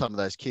draw some of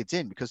those kids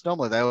in, because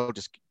normally they all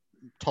just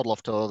toddle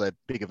off to all their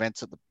big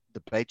events at the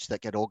beach that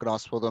get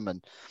organised for them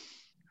and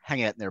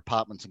hang out in their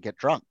apartments and get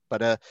drunk.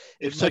 But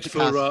it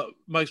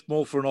makes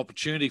more for an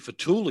opportunity for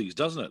toolies,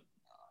 doesn't it?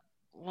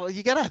 Well,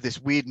 you're going to have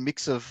this weird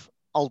mix of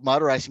old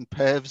motor racing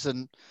pervs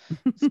and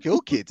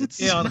school kids. It's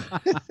going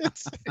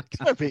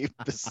to be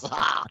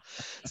bizarre.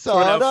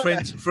 So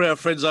for our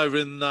friends over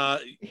in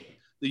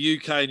the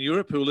UK and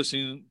Europe who are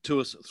listening to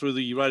us through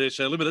the Radio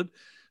Show Limited,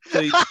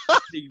 feed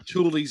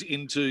toolies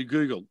into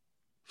Google.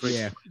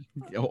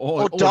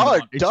 Or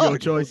don't. It's your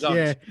choice.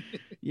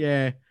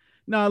 Yeah.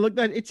 No, look,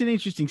 it's an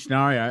interesting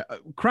scenario.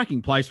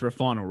 Cracking place for a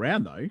final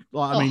round, though.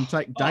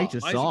 Take date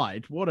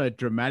aside, what a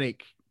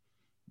dramatic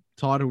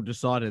title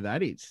decider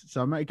that is.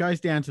 So it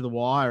goes down to the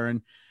wire,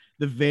 and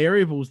the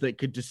variables that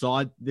could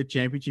decide the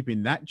championship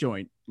in that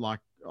joint, like,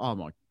 oh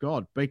my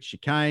God, beach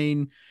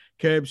chicane,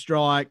 curb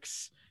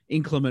strikes,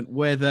 inclement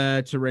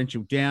weather,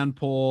 torrential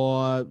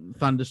downpour,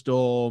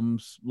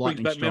 thunderstorms,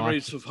 lightning strikes. Brings back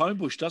memories of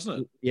Homebush,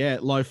 doesn't it? Yeah,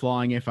 low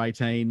flying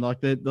F-18. Like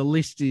the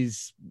list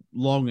is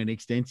long and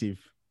extensive.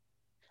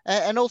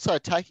 And also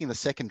taking the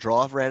second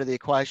driver out of the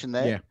equation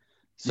there. Yeah.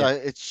 So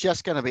it's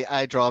just going to be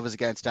A drivers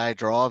against A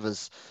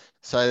drivers.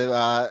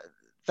 So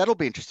that'll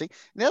be interesting.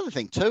 And the other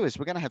thing too is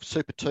we're going to have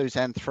Super 2s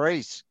and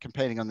 3s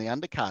competing on the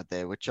undercard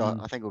there, which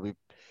I think will be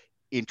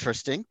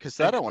interesting because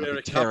they don't want to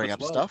be tearing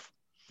up stuff.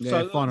 Yeah,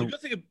 so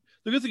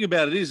the good thing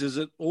about it is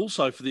that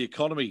also for the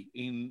economy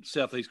in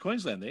southeast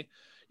Queensland there,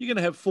 you're going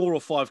to have 4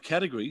 or 5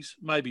 categories,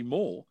 maybe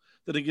more,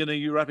 that are going to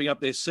be wrapping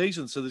up their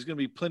season. So there's going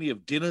to be plenty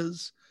of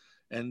dinners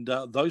and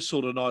those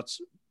sort of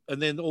nights.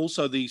 And then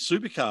also the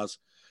supercars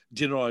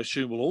dinner, I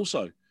assume, will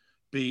also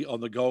be on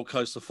the Gold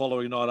Coast the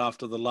following night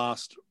after the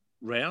last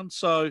round.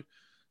 So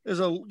there's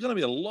going to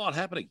be a lot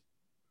happening.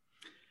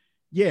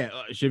 Yeah,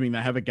 assuming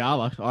they have a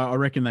gala. I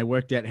reckon they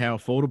worked out how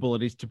affordable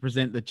it is to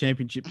present the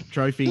championship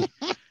trophy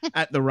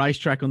at the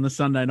racetrack on the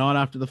Sunday night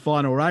after the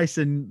final race,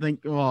 and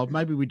think, oh,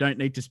 maybe we don't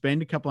need to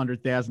spend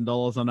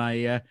 $200,000 on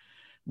a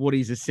what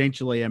is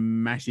essentially a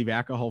massive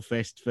alcohol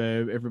fest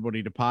for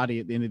everybody to party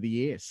at the end of the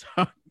year.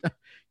 So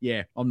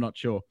Yeah, I'm not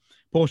sure.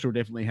 Porsche will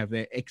definitely have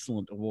their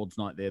excellent awards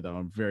night there, though.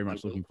 I'm very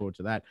much looking forward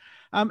to that.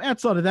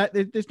 Outside of that,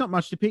 there's not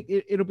much to pick.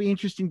 It'll be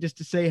interesting just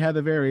to see how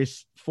the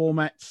various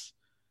formats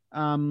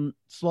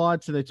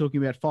slide. So they're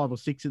talking about 5 or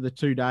 6 of the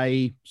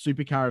 2-day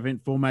supercar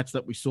event formats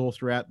that we saw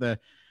throughout the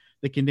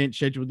condensed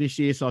schedule this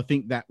year. So I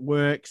think that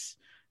works.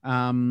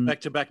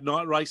 Back-to-back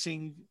night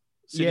racing,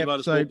 Sydney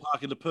Motorsport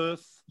Park into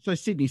Perth. So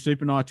Sydney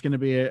Super Night's going to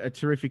be a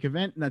terrific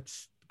event, and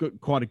that's got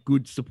quite a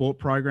good support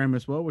program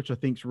as well, which I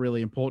think is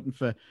really important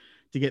to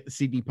get the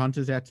Sydney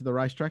punters out to the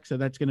racetrack. So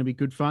that's going to be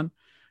good fun.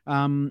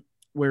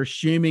 We're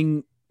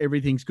assuming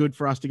everything's good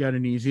for us to go to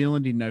New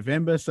Zealand in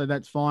November, so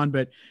that's fine,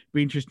 but it'll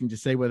be interesting to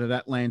see whether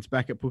that lands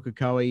back at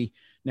Pukekohe.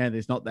 Now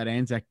there's not that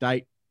Anzac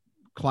date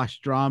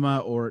clash drama,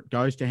 or it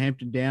goes to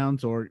Hampton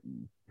Downs, or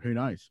who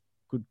knows,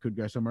 could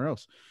go somewhere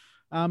else.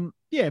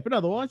 But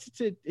otherwise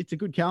it's a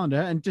good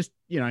calendar, and just,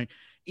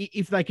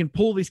 if they can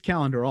pull this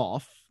calendar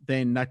off,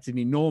 then that's an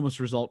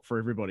enormous result for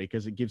everybody,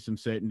 because it gives them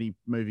certainty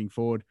moving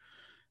forward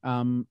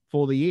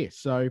for the year.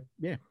 So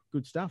yeah,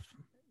 good stuff.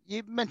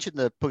 You mentioned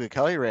the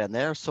Pukekohe round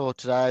there. I saw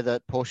today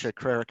that Porsche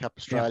Carrera Cup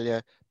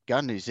Australia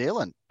going to New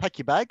Zealand. Pack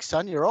your bags,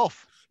 son, you're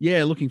off.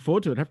 Yeah, looking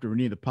forward to it. Have to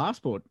renew the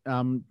passport.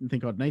 I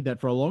think I'd need that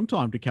for a long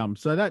time to come.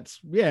 So that's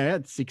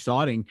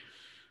exciting.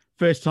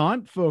 First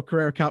time for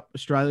Carrera Cup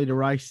Australia to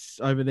race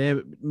over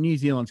there. New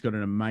Zealand's got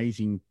an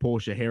amazing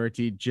Porsche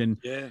heritage, and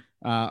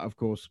of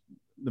course,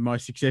 the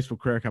most successful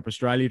Carrera Cup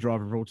Australia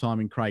driver of all time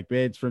in Craig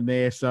Bairds from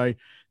there. So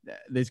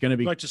there's going to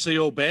be great to see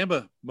all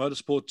Bamba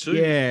Motorsport too.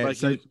 Yeah,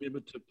 making a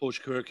commitment to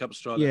Porsche Carrera Cup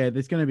Australia. Yeah,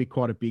 there's going to be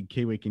quite a big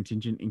Kiwi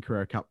contingent in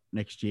Carrera Cup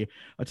next year.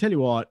 I tell you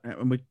what,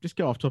 and we just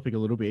go off topic a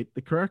little bit,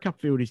 the Carrera Cup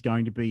field is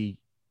going to be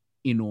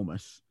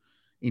enormous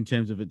in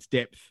terms of its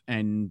depth,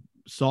 and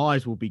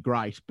size will be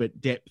great,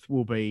 but depth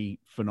will be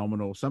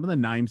phenomenal. Some of the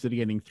names that are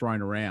getting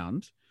thrown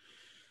around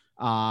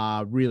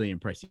are really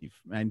impressive.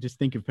 And just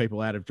think of people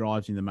out of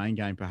drives in the main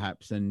game,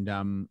 perhaps,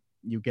 and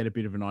you'll get a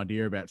bit of an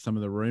idea about some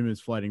of the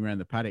rumours floating around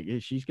the paddock. Yeah,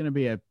 she's going to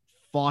be a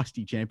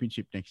feisty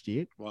championship next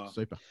year. Wow.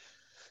 Super.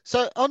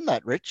 So on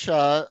that, Rich,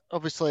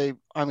 obviously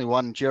only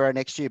one Giro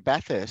next year,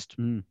 Bathurst.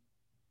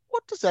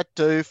 What does that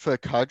do for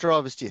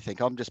co-drivers, do you think?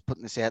 I'm just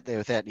putting this out there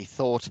without any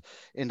thought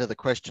into the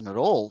question at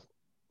all.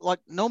 Like,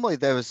 normally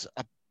there was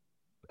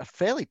a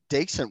fairly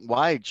decent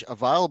wage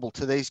available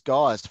to these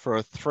guys for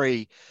a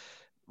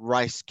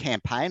 3-race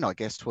campaign, I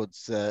guess,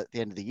 towards the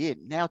end of the year.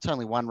 Now it's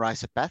only one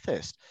race at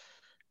Bathurst.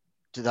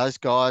 Do those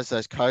guys,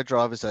 those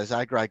co-drivers, those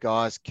A-grade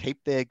guys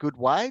keep their good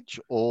wage,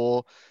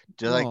 or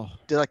do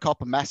they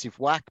cop a massive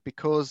whack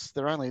because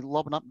they're only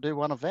lobbing up to do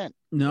one event?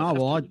 No,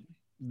 well,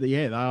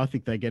 I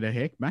think they get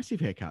a massive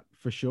haircut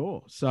for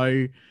sure.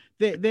 So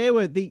there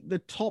were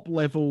the top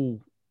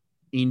level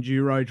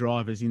enduro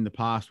drivers in the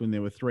past, when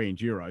there were 3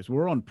 enduros,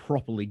 were on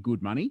properly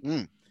good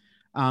money.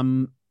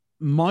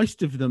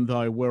 Most of them,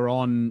 though, were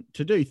on,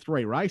 to do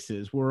 3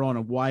 races, were on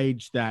a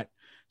wage that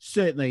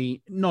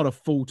certainly not a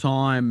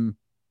full-time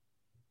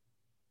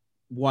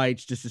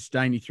wage to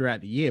sustain you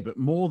throughout the year, but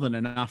more than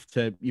enough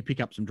to, you pick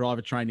up some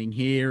driver training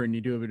here and you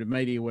do a bit of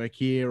media work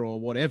here or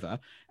whatever,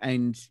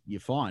 and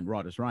you're fine,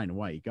 right as rain,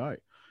 away you go.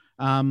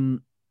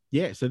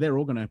 So they're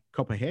all going to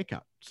cop a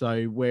haircut.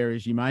 So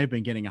whereas you may have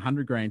been getting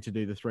 $100,000 to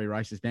do the 3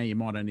 races, now you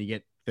might only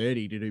get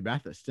 30 to do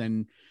Bathurst,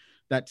 and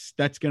that's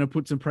going to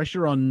put some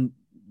pressure on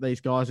these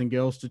guys and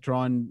girls to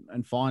try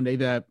and find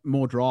either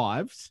more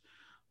drives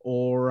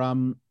or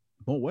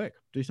more work,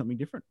 do something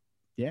different.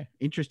 Yeah,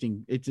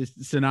 interesting. It's a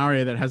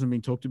scenario that hasn't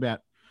been talked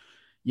about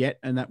yet,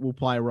 and that will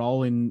play a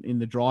role in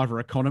the driver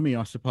economy,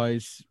 I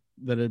suppose.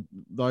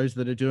 Those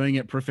that are doing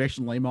it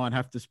professionally might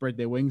have to spread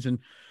their wings and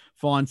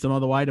find some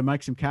other way to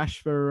make some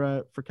cash for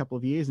a couple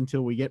of years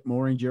until we get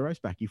more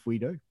enduros back, if we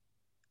do.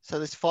 So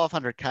this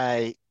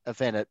 500k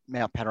event at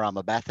Mount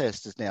Panorama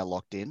Bathurst is now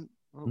locked in.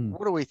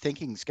 What are we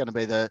thinking is going to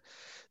be the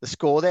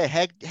score there?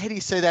 How do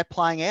you see that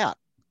playing out?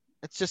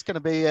 It's just going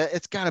to be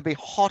it's going to be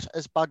hot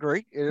as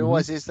buggery. It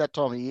always is that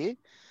time of year.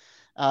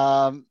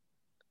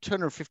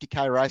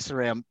 250k race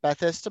around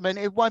Bathurst. I mean,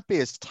 it won't be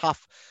as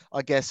tough,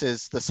 I guess,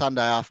 as the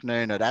Sunday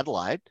afternoon at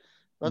Adelaide,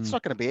 but it's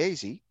not going to be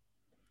easy.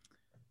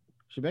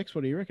 Shebex,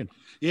 what do you reckon?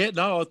 Yeah,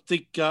 no, I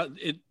think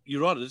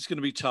you're right. It's going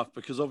to be tough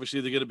because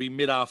obviously they're going to be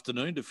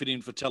mid-afternoon to fit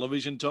in for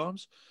television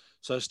times.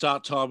 So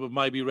start time of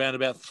maybe around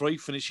about 3,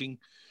 finishing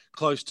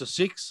close to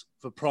 6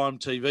 for prime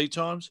TV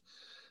times.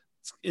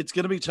 It's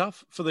going to be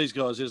tough for these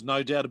guys. There's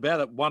no doubt about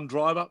it. One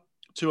driver,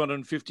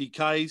 250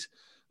 Ks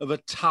of a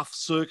tough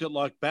circuit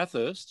like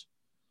Bathurst.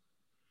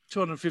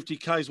 250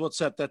 Ks, what's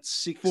that?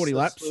 That's 40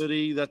 laps.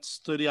 30,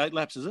 that's 38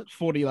 laps, is it?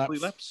 40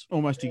 laps.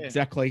 Almost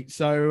exactly.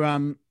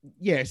 So,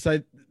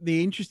 so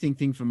the interesting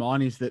thing for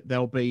mine is that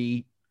there'll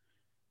be,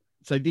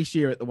 so this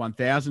year at the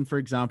 1000, for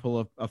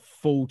example, a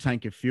full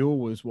tank of fuel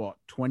was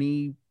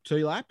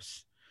 22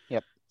 laps?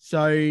 Yep.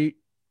 So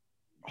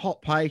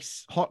hot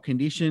pace, hot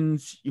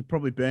conditions, you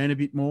probably burn a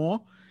bit more.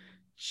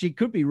 She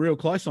could be real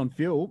close on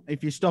fuel.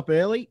 If you stop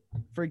early,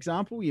 for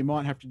example, you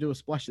might have to do a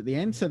splash at the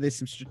end. So there's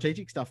some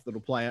strategic stuff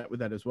that'll play out with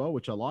that as well,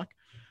 which I like.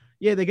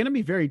 Yeah, they're going to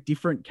be very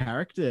different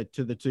character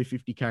to the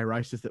 250k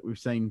races that we've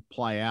seen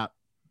play out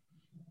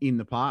in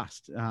the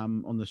past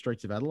on the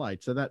streets of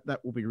Adelaide. So that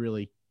will be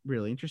really,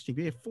 really interesting.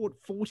 But yeah,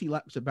 40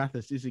 laps at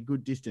Bathurst is a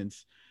good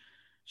distance.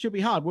 Should be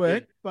hard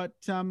work, but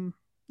it's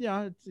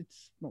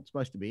not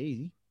supposed to be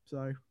easy.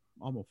 So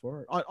I'm all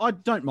for it. I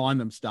don't mind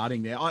them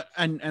starting there.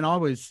 I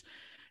was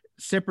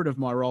separate of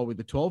my role with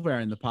the 12 hour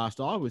in the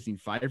past. I was in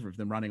favour of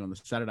them running on the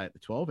Saturday at the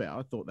 12 hour.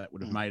 I thought that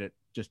would have made it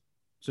just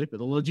super.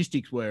 The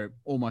logistics were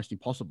almost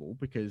impossible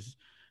because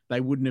they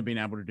wouldn't have been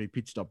able to do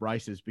pit stop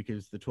races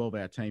because the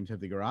 12-hour teams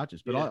have the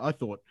garages. But I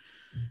thought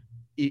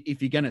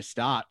if you're going to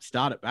start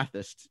at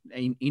Bathurst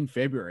in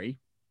February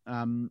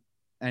and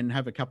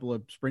have a couple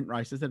of sprint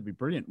races, that'd be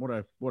brilliant. What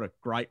a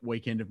great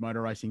weekend of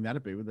motor racing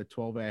that'd be with a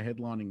 12-hour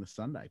headlining the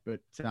Sunday. But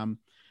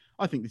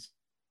I think this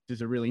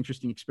is a really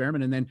interesting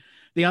experiment. And then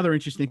the other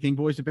interesting thing,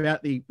 boys,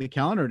 about the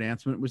calendar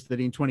announcement was that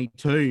in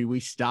 22 we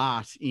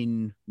start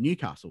in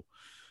Newcastle.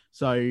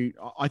 So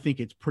I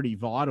think it's pretty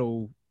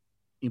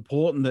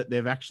important that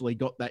they've actually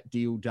got that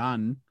deal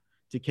done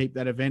to keep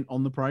that event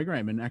on the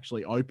program and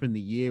actually open the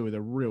year with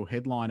a real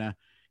headliner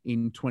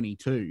in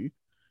 22,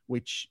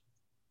 which,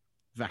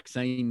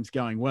 vaccines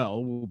going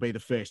well, will be the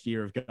first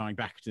year of going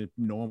back to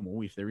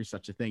normal, if there is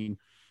such a thing,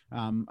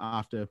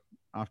 after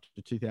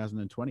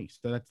 2020.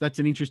 So that's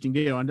an interesting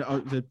deal. And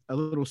a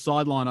little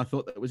sideline I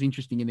thought that was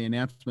interesting in the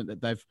announcement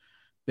that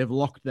they've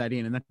locked that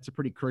in, and that's a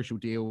pretty crucial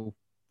deal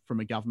from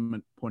a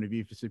government point of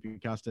view for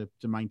Supercars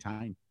to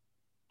maintain.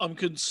 I'm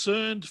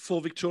concerned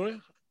for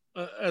Victoria,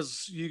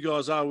 as you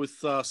guys are with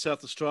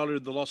South Australia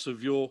and the loss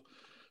of your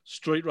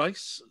street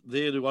race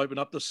there to open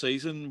up the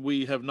season.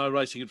 We have no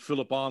racing at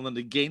Phillip Island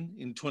again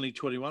in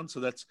 2021, so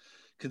that's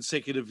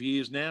consecutive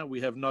years now.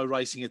 We have no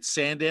racing at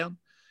Sandown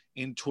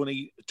in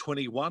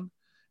 2021.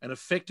 And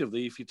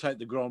effectively, if you take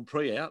the Grand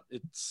Prix out,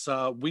 it's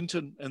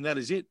Winton, and that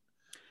is it,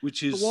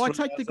 which is why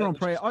take the Grand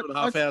Prix?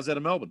 Half hours out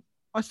of Melbourne.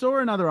 I saw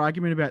another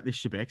argument about this,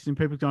 Shebex, and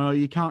people going, "Oh,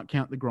 you can't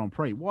count the Grand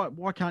Prix.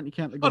 Why can't you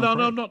count the Grand Prix?"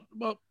 No, not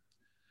well.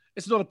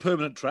 It's not a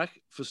permanent track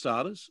for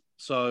starters,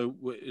 so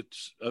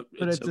it's a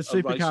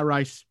supercar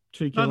race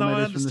 2 kilometres. No,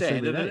 I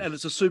understand, from the and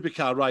it's a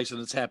supercar race,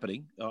 and it's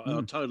happening. I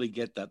totally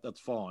get that.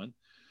 That's fine,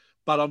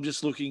 but I'm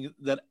just looking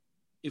that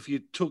if you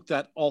took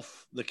that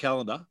off the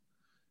calendar,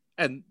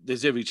 and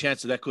there's every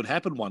chance that could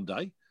happen one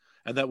day,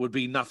 and that would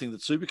be nothing that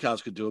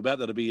supercars could do about.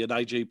 That'd be an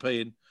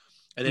AGP and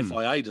an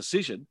FIA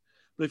decision.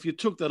 But if you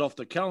took that off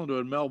the calendar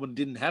and Melbourne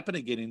didn't happen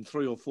again in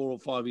 3 or 4 or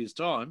 5 years'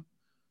 time,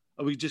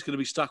 are we just going to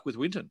be stuck with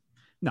Winton?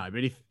 No,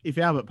 but if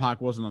Albert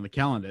Park wasn't on the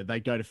calendar,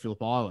 they'd go to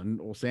Phillip Island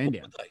or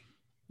Sandown. Would they?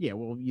 Yeah,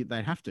 well,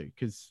 they'd have to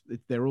because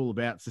they're all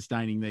about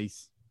sustaining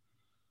these.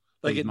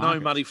 They get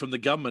markets. no money from the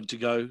government to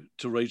go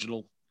to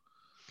regional.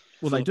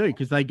 Well, they do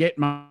because they get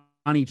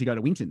money to go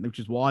to Winton, which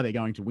is why they're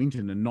going to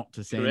Winton and not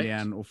to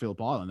Sandown or Phillip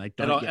Island. They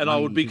don't. And I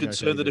would be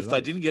concerned that if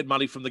they didn't get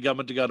money from the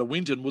government to go to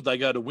Winton, would they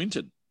go to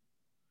Winton?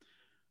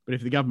 But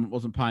if the government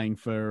wasn't paying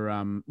for,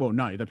 well,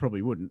 no, they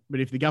probably wouldn't. But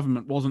if the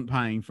government wasn't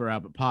paying for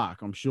Albert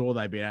Park, I'm sure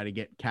they'd be able to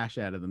get cash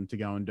out of them to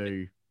go and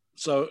do.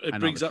 So it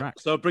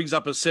brings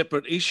up a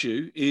separate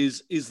issue: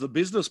 is the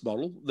business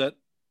model that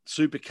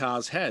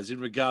Supercars has in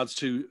regards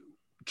to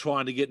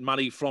trying to get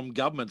money from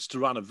governments to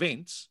run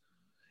events.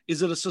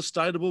 Is it a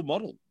sustainable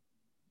model?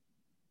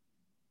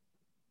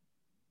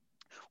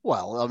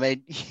 Well, I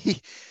mean.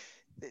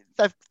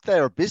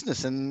 They're a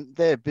business, and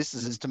their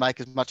business is to make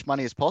as much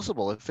money as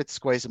possible. If it's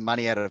squeezing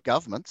money out of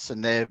governments,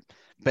 and they've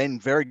been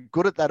very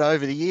good at that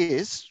over the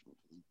years,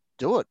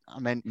 do it. I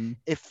mean,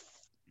 if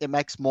it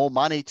makes more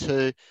money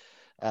to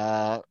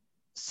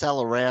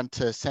sell around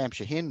to Sam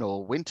Shaheen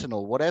or Winton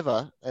or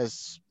whatever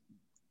as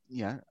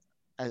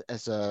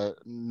as a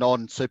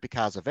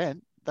non-supercars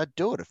event, they'd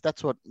do it. If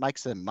that's what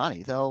makes them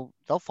money, they'll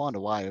find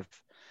a way of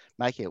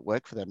making it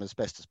work for them as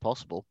best as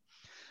possible.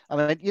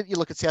 I mean, you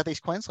look at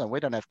Southeast Queensland, we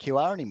don't have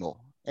QR anymore.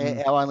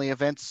 Our only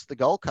event's the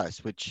Gold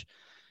Coast, which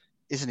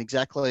isn't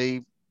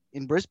exactly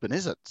in Brisbane,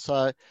 is it?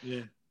 So,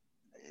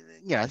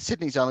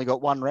 Sydney's only got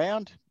one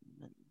round.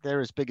 They're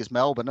as big as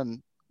Melbourne,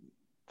 and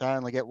they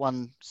only get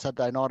one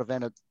Saturday night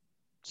event at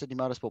Sydney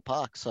Motorsport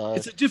Park. So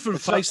it's a different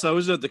face, though,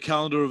 isn't it? The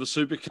calendar of a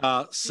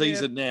supercar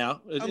season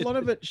now. A lot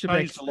of it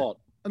changed a lot.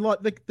 And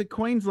like the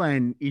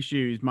Queensland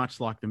issue is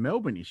much like the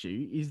Melbourne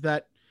issue, is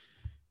that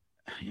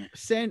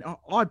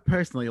I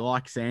personally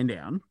like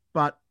Sandown,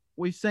 but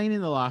we've seen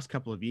in the last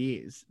couple of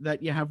years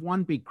that you have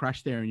one big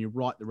crash there and you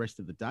write the rest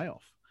of the day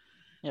off.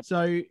 Yep.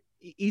 So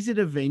is it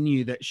a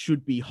venue that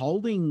should be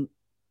holding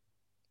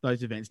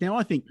those events? Now,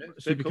 I think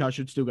Supercars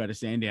should still go to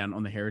Sandown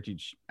on the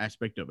heritage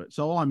aspect of it.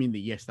 So I'm in the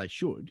yes, they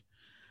should.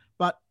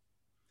 But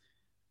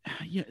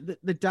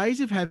the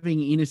days of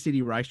having inner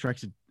city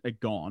racetracks are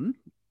gone,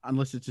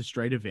 unless it's a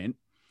street event.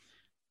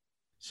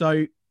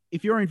 So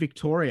if you're in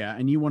Victoria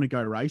and you want to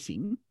go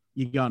racing,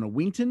 you're going to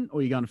Winton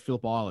or you're going to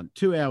Phillip Island,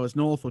 2 hours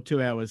north or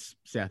 2 hours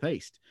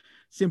southeast.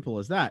 Simple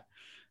as that.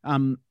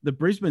 The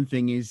Brisbane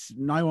thing is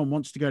no one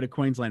wants to go to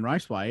Queensland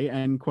Raceway,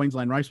 and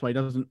Queensland Raceway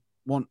doesn't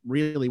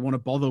really want to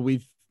bother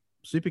with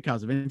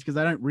supercars events because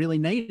they don't really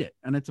need it,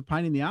 and it's a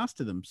pain in the ass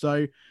to them.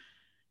 So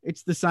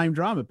it's the same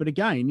drama. But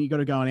again, you got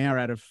to go an hour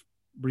out of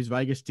Bris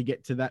Vegas to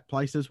get to that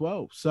place as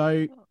well.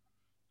 So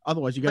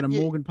otherwise, you go to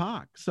Morgan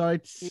Park. So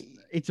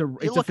it's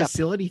a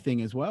facility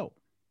thing as well.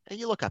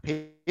 You look up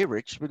here,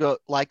 Rich. We've got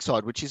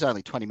Lakeside, which is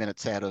only 20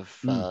 minutes out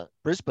of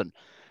Brisbane.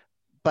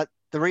 But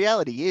the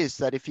reality is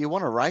that if you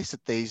want to race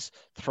at these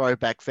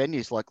throwback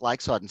venues like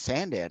Lakeside and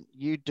Sandown,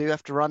 you do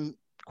have to run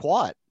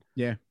quiet.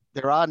 Yeah.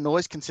 There are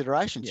noise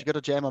considerations. You've got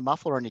to jam a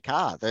muffler on your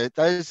car.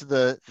 Those are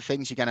the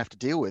things you're going to have to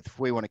deal with if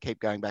we want to keep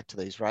going back to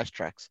these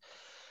racetracks.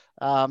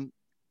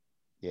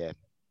 Yeah,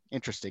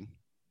 interesting.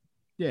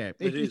 Yeah,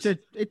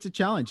 it's a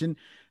challenge. And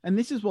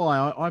this is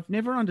why I've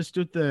never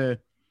understood the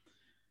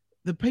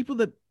people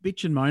that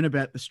bitch and moan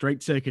about the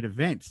street circuit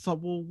events. It's like,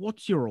 well,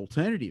 what's your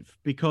alternative?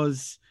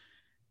 Because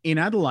in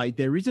Adelaide,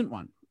 there isn't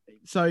one.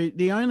 So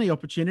the only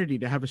opportunity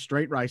to have a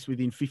street race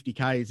within 50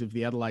 Ks of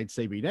the Adelaide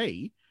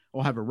CBD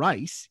or have a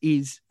race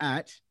is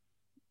at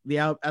the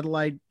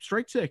Adelaide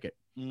street circuit.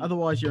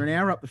 Otherwise, you're an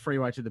hour up the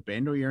freeway to the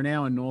Bend or you're an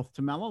hour north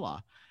to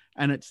Malala.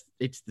 And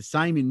it's the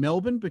same in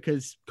Melbourne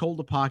because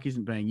Calder Park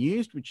isn't being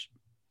used, which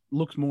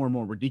looks more and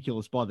more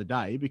ridiculous by the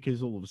day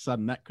because all of a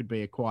sudden that could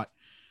be a quite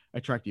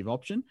attractive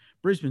option.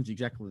 Brisbane's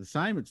exactly the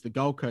same. It's the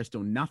Gold Coast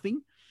or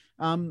nothing.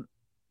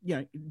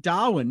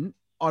 Darwin,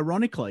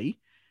 ironically,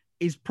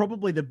 is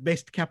probably the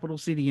best capital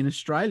city in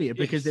Australia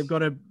because they've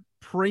got a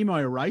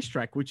primo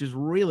racetrack, which is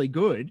really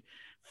good,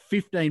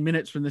 15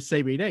 minutes from the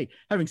CBD.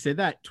 Having said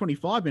that,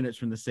 25 minutes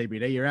from the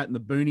CBD, you're out in the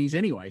boonies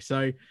anyway.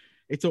 So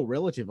it's all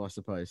relative, I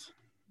suppose.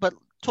 But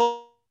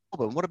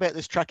Torben, what about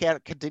this track out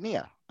at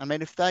Cardinia? I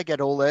mean, if they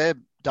get all their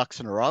ducks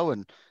in a row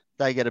and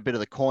they get a bit of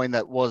the coin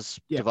that was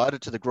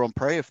devoted to the Grand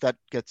Prix, if that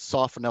gets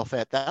siphoned off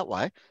out that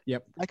way, they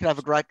could have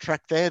a great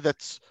track there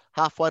that's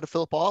halfway to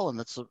Phillip Island.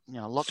 That's a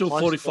lot still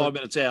 45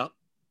 minutes out.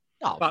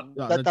 No,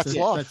 but that's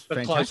life.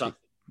 That's fantastic.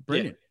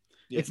 Brilliant.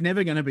 Yeah. It's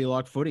never going to be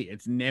like footy.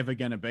 It's never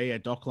going to be a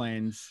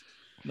Docklands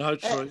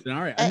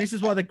scenario. And this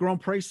is why the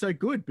Grand Prix is so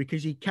good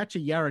because you catch a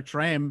Yarra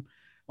tram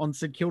on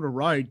St Kilda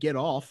Road, get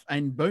off,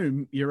 and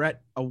boom, you're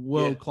at a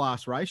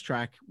world-class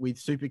racetrack with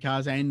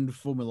supercars and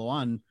Formula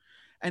One.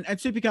 And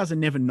supercars are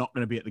never not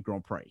going to be at the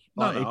Grand Prix.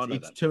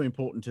 It's too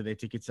important to their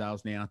ticket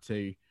sales now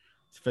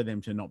for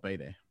them to not be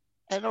there.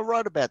 And I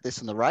wrote about this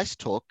in the Race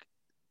Talk,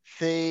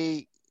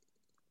 the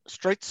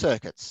street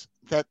circuits,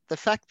 that the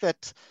fact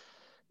that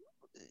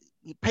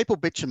people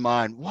bitch and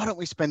moan, why don't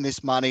we spend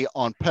this money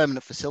on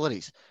permanent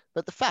facilities?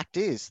 But the fact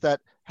is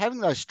that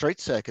having those street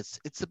circuits,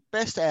 it's the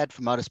best ad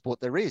for motorsport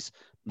there is.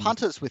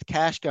 Punters with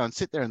cash go and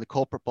sit there in the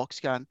corporate box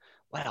going,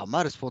 wow,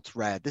 motorsport's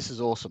rad. This is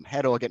awesome.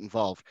 How do I get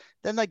involved?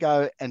 Then they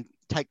go and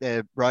take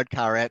their road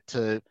car out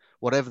to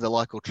whatever the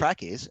local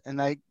track is, and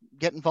they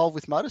get involved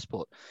with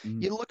motorsport.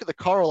 You look at the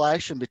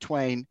correlation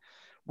between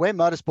where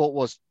motorsport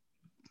was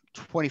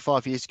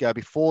 25 years ago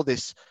before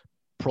this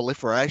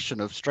proliferation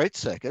of street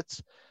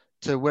circuits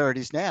to where it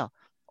is now.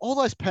 All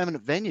those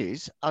permanent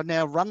venues are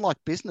now run like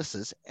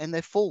businesses and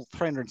they're full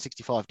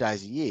 365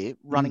 days a year,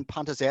 running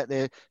punters out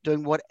there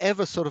doing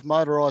whatever sort of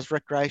motorised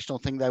recreational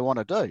thing they want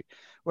to do.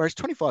 Whereas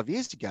 25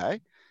 years ago,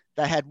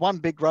 they had one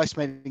big race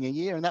meeting a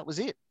year and that was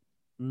it.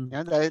 You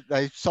know,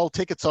 they sold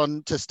tickets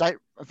to state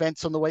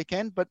events on the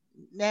weekend, but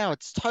now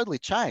it's totally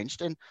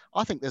changed. And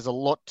I think there's a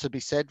lot to be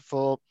said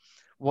for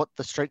what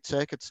the street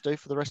circuits do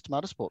for the rest of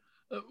motorsport.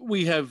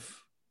 We have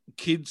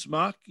kids,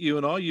 Mark, you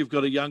and I. You've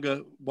got a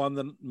younger one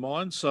than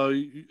mine, so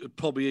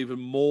probably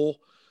even more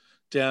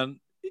down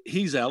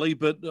his alley.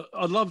 But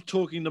I love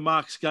talking to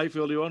Mark Scaife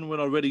earlier on when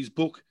I read his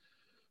book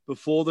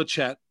before the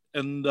chat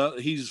and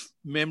his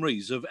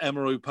memories of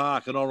Amaroo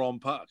Park and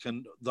Oron Park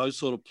and those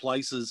sort of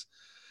places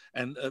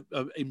and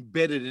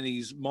embedded in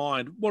his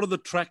mind. What are the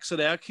tracks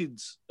that our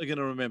kids are going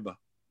to remember?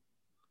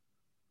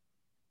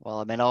 Well,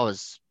 I mean,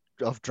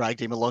 I've dragged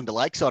him along to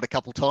Lakeside a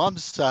couple of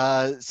times,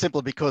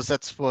 simply because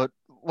that's what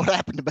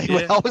happened to me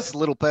when I was a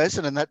little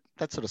person, and that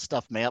sort of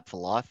stuffed me up for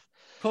life.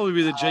 Probably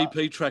be the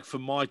GP track for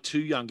my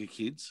two younger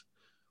kids.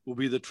 Will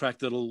be the track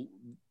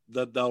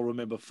that they'll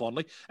remember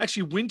fondly.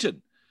 Actually,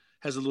 Winton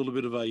has a little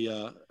bit of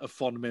a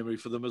fond memory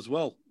for them as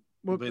well.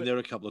 We've been there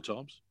a couple of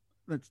times.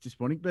 That's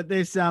disappointing, but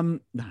there's no,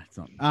 it's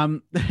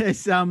not.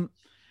 There's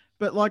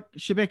but like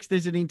Shebex,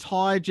 there's an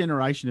entire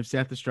generation of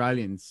South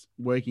Australians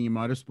working in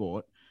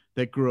motorsport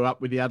that grew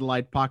up with the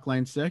Adelaide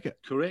Parkland circuit.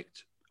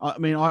 Correct. I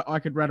mean, I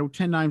could rattle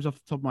 10 names off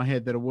the top of my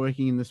head that are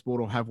working in the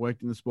sport or have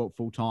worked in the sport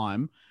full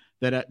time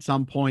that at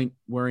some point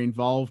were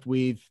involved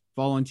with,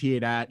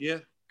 volunteered at,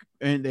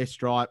 earned their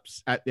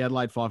stripes at the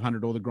Adelaide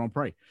 500 or the Grand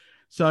Prix.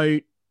 So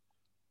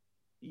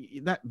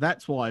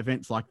that's why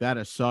events like that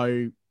are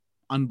so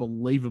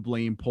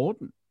unbelievably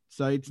important.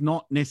 So it's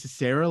not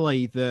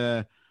necessarily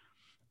the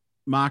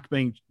Mark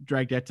being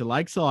dragged out to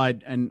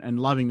Lakeside and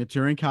loving the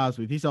touring cars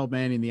with his old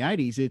man in the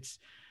 80s.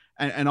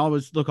 And I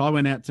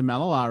went out to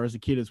Malala as a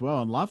kid as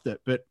well and loved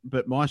it.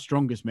 But my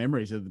strongest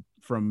memories are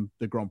from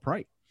the Grand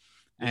Prix.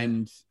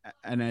 And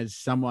as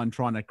someone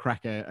trying to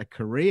crack a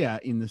career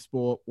in the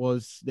sport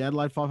was the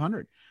Adelaide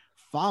 500.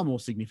 far more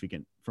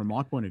significant from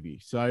my point of view.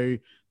 So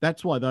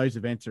that's why those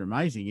events are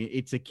amazing.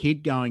 It's a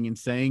kid going and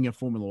seeing a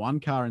Formula One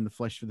car in the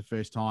flesh for the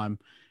first time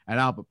at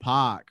Albert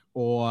Park,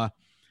 or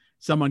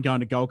someone going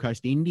to Gold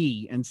Coast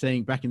Indy and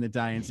seeing back in the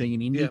day and seeing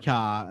an Indy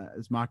car,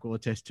 as Mark will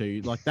attest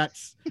to. Like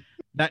that's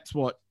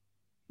what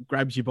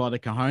grabs you by the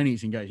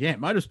cojones and goes, yeah,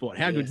 motorsport,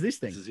 how good is this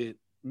thing? This is it.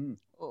 I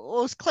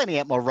was cleaning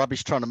out my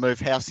rubbish trying to move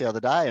house the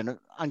other day and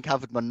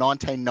uncovered my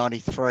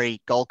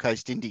 1993 Gold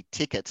Coast Indy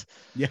ticket,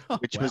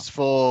 which was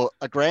for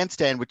a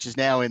grandstand, which is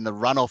now in the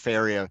runoff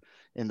area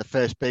in the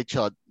first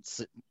beachside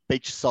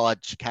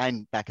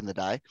chicane back in the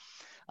day.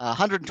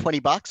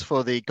 $120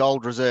 for the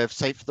gold reserve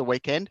seat for the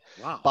weekend.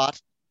 Wow.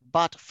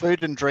 But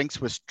food and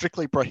drinks were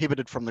strictly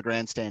prohibited from the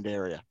grandstand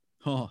area.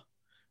 Oh,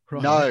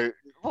 right. No.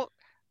 What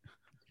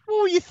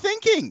were you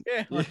thinking?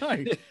 Yeah,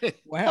 I know.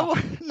 Wow.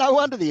 No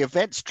wonder the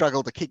event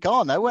struggled to kick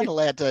on. You weren't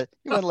allowed to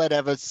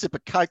have a sip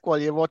of Coke while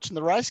you're watching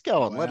the race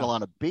go on, let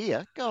alone a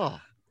beer.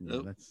 God.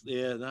 No,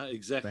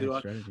 exactly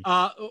right.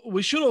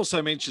 We should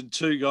also mention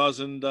too, guys,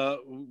 and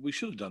we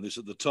should have done this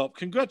at the top.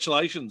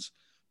 Congratulations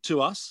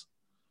to us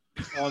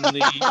on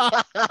the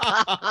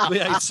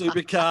V8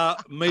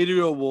 Supercar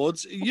Media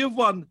Awards. You've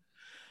won,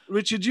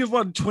 Richard,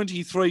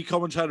 23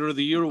 Commentator of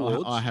the Year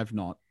awards. I have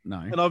not, no.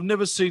 And I've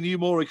never seen you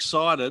more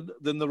excited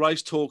than the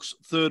Race Talk's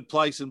third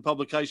place in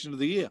Publication of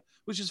the Year,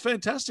 which is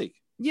fantastic.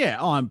 Yeah,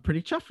 I'm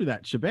pretty chuffed with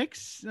that,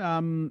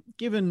 Shebex.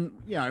 Given,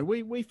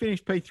 we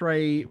finished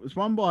P3. It was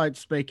won by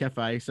Speed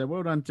Cafe, so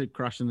well done to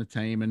Crush and the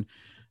team. And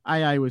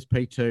AA was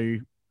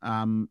P2.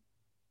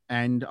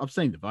 And I've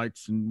seen the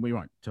votes, and we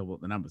won't tell what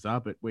the numbers are,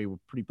 but we were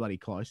pretty bloody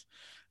close.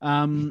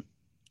 And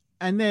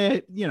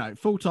they're,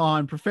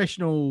 full-time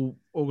professional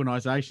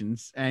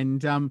organisations.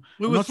 And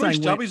we were three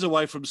stubbies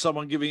away from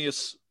someone giving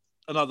us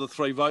another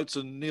 3 votes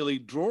and nearly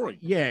drawing.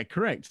 Yeah,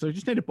 correct. So we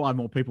just need to buy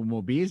more people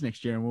more beers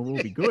next year, and we'll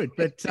all be good.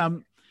 But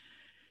I'm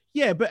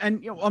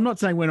not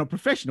saying we're not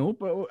professional,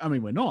 but I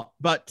mean we're not.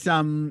 But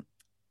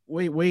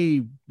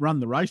we run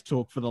the Race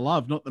Talk for the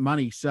love, not the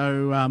money.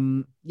 So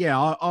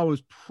I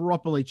was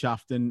properly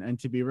chuffed, and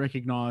to be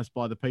recognised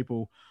by the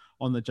people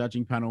on the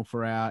judging panel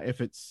for our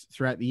efforts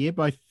throughout the year,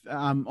 both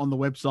on the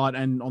website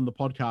and on the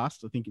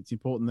podcast. I think it's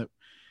important that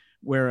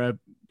we're a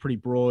pretty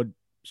broad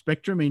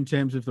spectrum in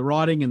terms of the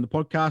writing and the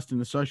podcast and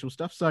the social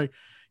stuff. So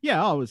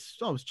I was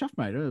chuffed,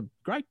 mate. A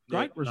great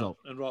result.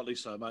 And rightly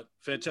so, mate.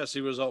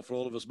 Fantastic result for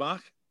all of us,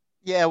 Mark.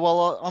 Yeah,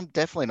 well, I'm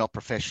definitely not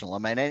professional. I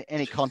mean,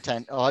 any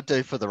content I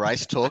do for the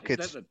Race Talk,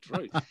 it's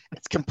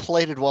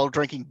completed while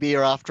drinking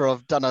beer after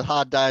I've done a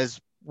hard day's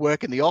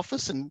work in the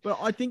office. But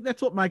I think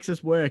that's what makes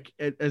us work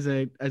as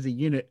a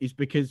unit, is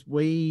because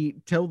we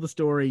tell the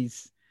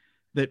stories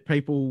that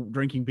people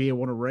drinking beer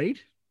want to read.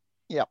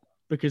 Yep.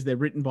 Because they're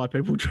written by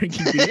people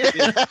drinking beer.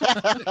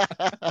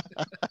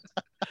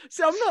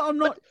 So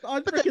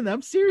I reckon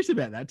I'm serious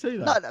about that too,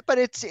 though. No, but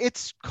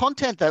it's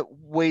content that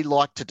we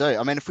like to do.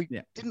 I mean, if we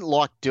didn't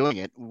like doing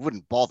it, we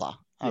wouldn't bother.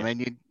 I mean,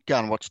 you'd go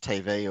and watch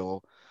TV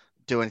or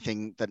do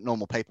anything that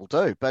normal people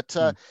do. But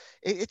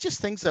it's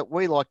just things that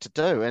we like to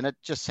do. And it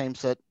just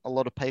seems that a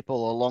lot of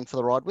people are along for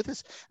the ride with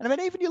us. And I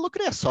mean, even you look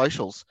at our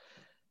socials,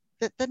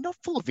 they're not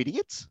full of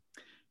idiots.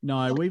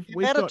 No, we've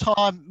got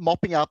time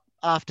mopping up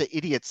after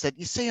idiots that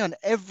you see on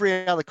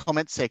every other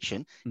comment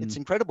section. It's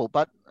incredible.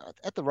 But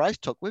at the Race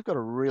Talk, we've got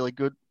a really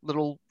good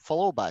little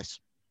follower base.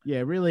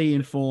 Yeah, really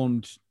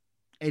informed,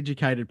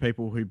 educated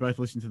people who both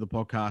listen to the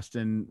podcast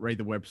and read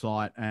the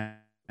website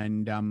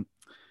and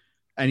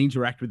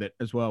interact with it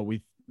as well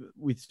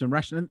with some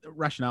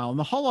rationale. And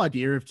the whole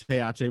idea of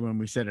TRT when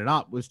we set it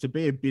up was to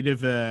be a bit of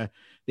the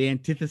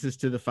antithesis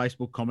to the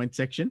Facebook comment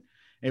section.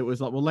 It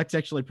was like, well, let's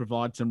actually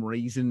provide some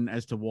reason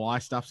as to why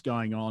stuff's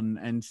going on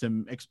and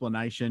some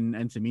explanation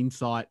and some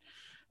insight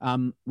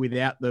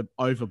without the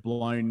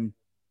overblown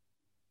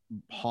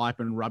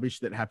hype and rubbish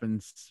that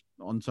happens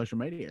on social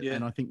media. Yeah.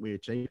 And I think we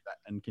achieved that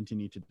and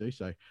continue to do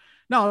so.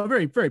 No, I'm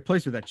very, very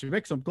pleased with that,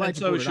 Shebex. I'm glad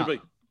you brought it up. Be.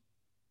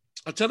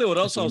 I'll tell you what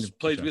else I was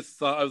pleased with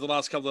over the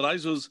last couple of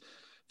days was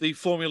the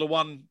Formula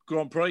One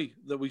Grand Prix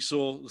that we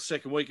saw the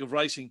second week of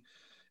racing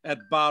at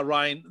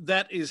Bahrain.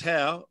 That is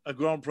how a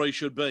Grand Prix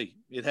should be.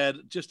 It had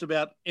just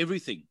about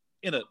everything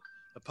in it,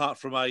 apart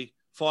from a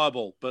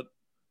fireball. But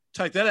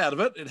take that out of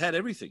it, it had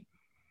everything.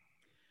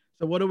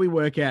 So what do we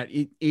work out?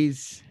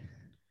 Is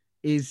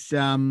it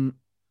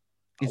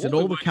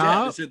all the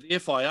car? The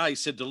FIA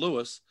said to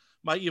Lewis,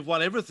 mate, you've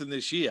won everything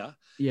this year.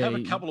 Yeah, have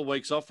a couple of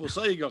weeks off. We'll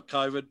say you got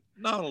COVID.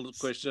 No one will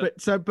question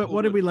it. But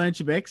what did we learn,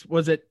 Shebex?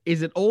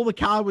 Is it all the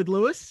car with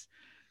Lewis?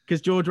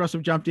 Because George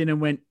Russell jumped in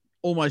and went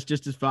almost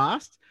just as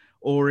fast.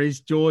 Or is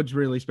George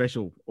really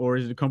special? Or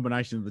is it a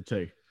combination of the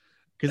two?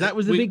 Because that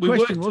was the big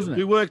question, wasn't it?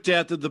 We worked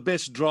out that the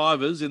best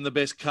drivers in the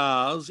best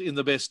cars, in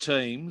the best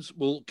teams,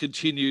 will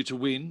continue to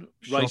win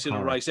race in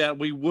and race out.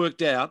 We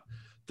worked out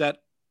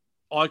that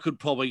I could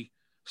probably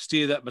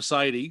steer that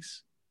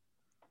Mercedes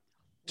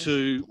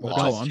to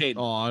top 10.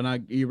 Oh, no,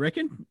 you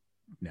reckon?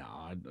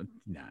 No.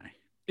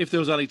 If there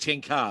was only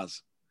 10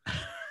 cars.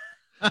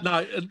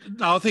 No,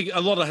 I think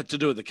a lot of it had to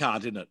do with the car,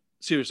 didn't it?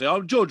 Seriously.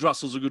 George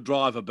Russell's a good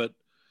driver, but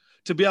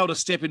to be able to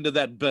step into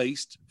that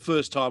beast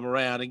first time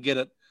around and get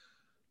it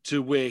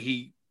to where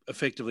he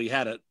effectively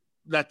had it,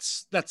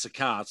 that's a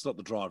car. It's not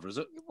the driver, is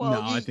it? Well,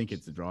 no, I think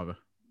it's the driver.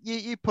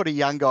 You put a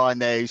young guy in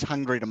there who's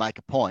hungry to make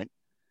a point.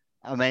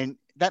 I mean,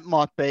 that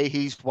might be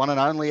his one and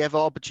only ever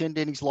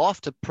opportunity in his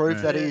life to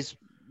prove that he's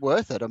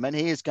worth it. I mean,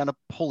 he is going to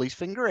pull his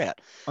finger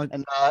out.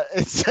 And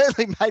it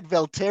certainly made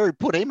Valtteri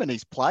put him in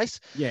his place.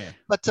 Yeah.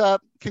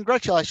 But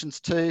congratulations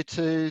to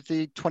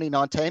the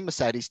 2019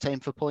 Mercedes team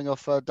for pulling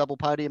off a double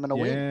podium and a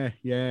win.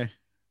 Yeah.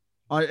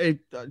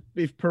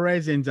 If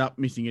Perez ends up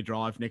missing a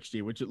drive next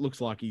year, which it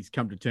looks like he's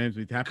come to terms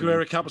with happening.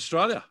 Carrera Cup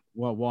Australia.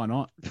 Well, why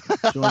not?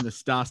 Join the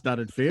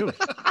star-studded field.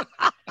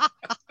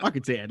 I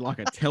could see it like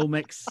a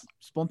Telmex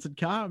sponsored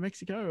car in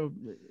Mexico,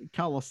 or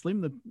Carlos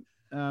Slim,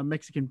 the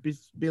Mexican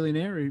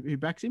billionaire who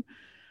backs him.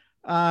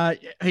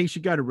 He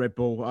should go to Red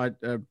Bull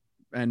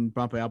and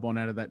bump Albon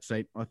out of that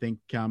seat. I think.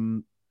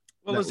 Well,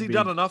 has he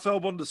done enough,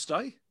 Albon, to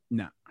stay?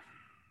 No.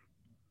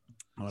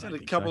 He's had a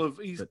couple of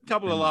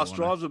last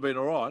drives have been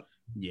all right.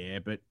 Yeah,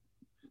 but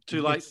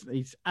too late.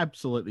 He's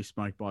absolutely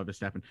smoked by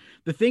Verstappen.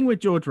 The thing with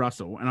George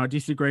Russell, and I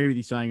disagree with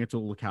you saying it's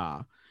all the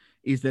car,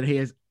 is that he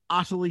has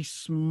utterly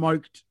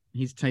smoked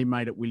his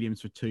teammate at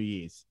Williams for 2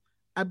 years.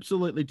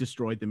 Absolutely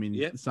destroyed them in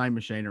the same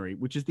machinery,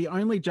 which is the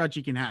only judge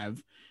you can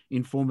have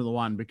in Formula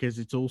One because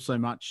it's all so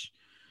much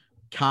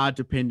car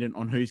dependent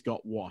on who's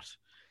got what.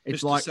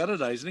 It's Mr. like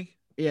Saturday, isn't he?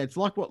 Yeah, it's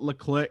like what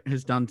Leclerc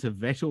has done to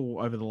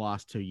Vettel over the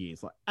last 2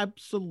 years. Like,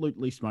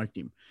 absolutely smoked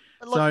him.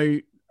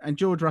 And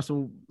George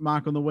Russell,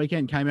 Mark, on the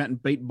weekend came out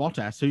and beat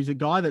Bottas, who's a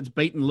guy that's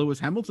beaten Lewis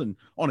Hamilton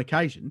on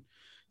occasion.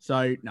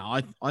 So,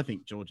 no, I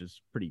think George is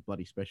pretty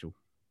bloody special.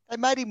 They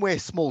made him wear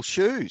small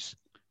shoes.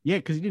 Yeah,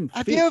 because he didn't fit.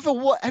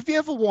 Have you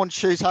ever worn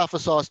shoes half a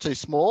size too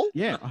small?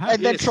 Yeah, I have.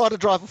 And then tried to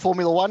drive a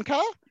Formula One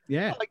car?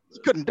 Yeah. You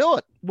couldn't do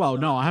it. Well,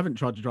 no, I haven't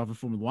tried to drive a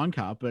Formula One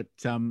car, but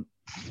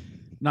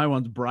no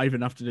one's brave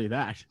enough to do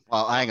that.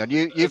 Well, hang on.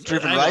 You've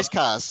driven race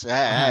cars.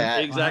 Yeah.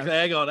 Exactly.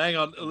 Hang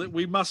on.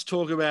 We must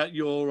talk about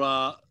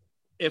your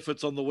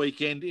efforts on the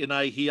weekend in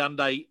a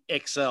Hyundai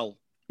XL.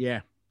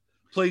 Yeah.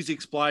 Please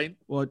explain.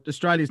 Well,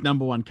 Australia's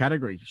 #1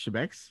 category,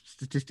 Shebex,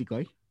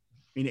 statistically,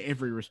 in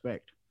every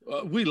respect.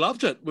 We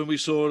loved it when we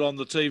saw it on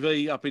the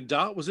TV up in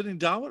Darwin. Was it in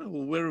Darwin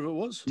or wherever it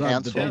was?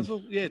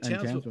 Townsville. Yeah,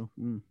 Townsville.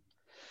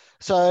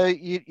 So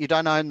you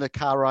don't own the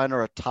car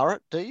owner a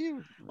turret, do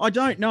you? I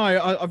don't know.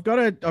 I've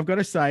got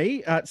to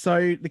say.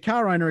 So the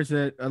car owner is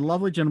a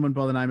lovely gentleman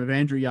by the name of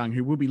Andrew Young,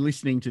 who will be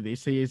listening to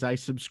this. He is a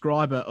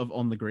subscriber of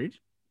On the Grid,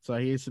 so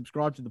he is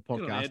subscribed to the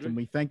podcast, and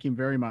we thank him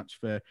very much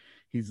for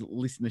his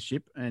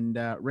listenership and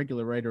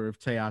regular reader of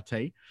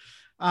TRT.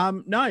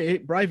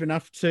 Brave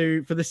enough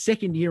for the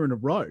second year in a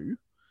row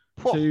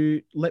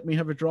to let me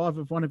have a drive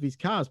of one of his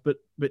cars, but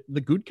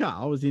the good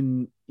car was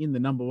in the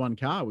 #1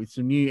 car with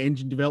some new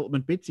engine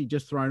development bits he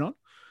just thrown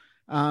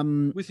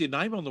on. With your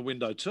name on the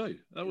window too.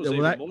 That was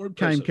more impressive.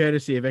 Came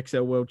courtesy of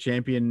XL World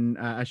Champion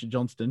Asher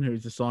Johnston,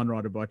 who's a sign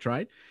writer by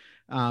trade,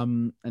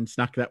 and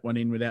snuck that one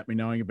in without me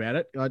knowing about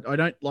it. I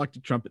don't like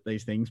to trumpet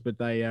these things, but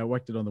they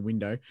whacked it on the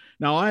window.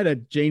 No, I had a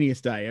genius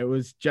day. It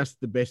was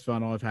just the best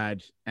fun I've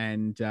had,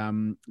 and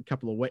a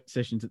couple of wet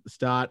sessions at the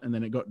start, and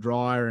then it got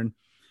drier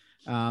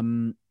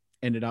and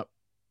ended up,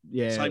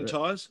 same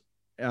tyres.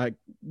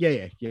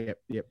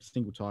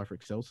 Single tyre for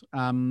XLs.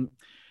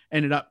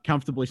 Ended up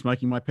comfortably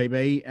smoking my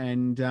PB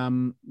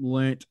and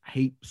learnt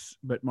heaps,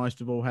 but most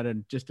of all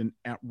had just an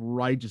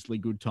outrageously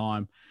good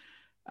time.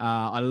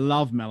 I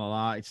love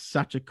Malala. It's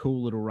such a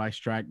cool little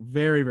racetrack.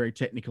 Very, very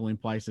technical in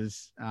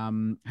places.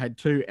 Had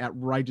 2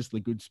 outrageously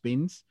good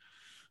spins.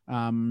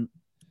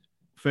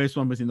 First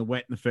one was in the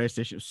wet in the first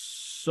session. It was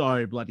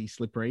so bloody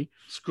slippery.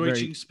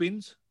 Screeching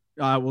spins?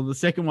 Well, the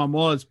second one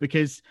was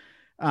because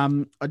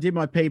I did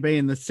my PB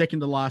in the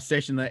second to last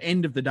session, the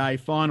end of the day,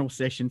 final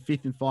session,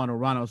 5th and final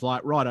run. I was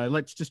like, righto,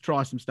 let's just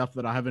try some stuff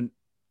that I haven't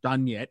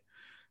done yet.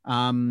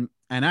 And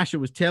Asher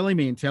was telling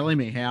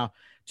me how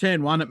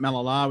turn 1 at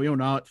Malala, we all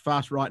know it,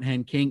 fast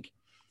right-hand kink.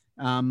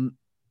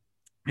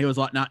 He was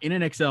like, in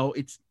an XL,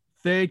 it's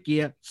third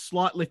gear,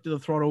 slight lift of the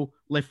throttle,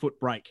 left foot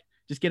brake.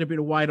 Just get a bit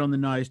of weight on the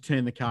nose,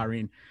 turn the car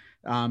in.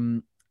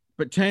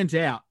 But turns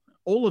out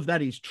all of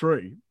that is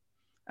true.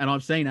 And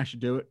I've seen Asher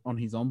do it on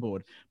his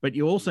onboard, but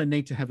you also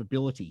need to have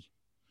ability.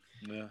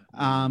 Yeah.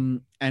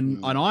 And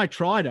I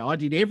tried it. I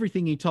did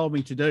everything he told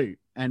me to do.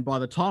 And by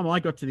the time I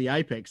got to the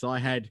apex, I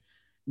had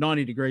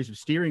 90 degrees of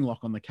steering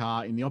lock on the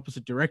car in the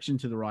opposite direction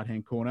to the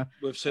right-hand corner.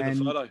 We've seen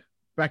the photo.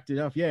 Backed it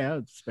off. Yeah,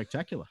 it's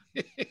spectacular.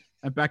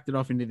 I backed it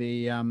off into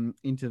the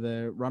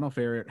runoff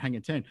area at Hangar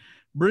 10.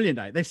 Brilliant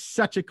day. They're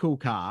such a cool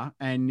car,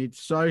 and it's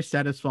so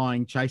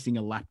satisfying chasing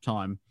a lap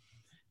time.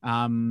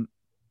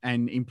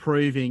 And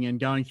improving and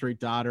going through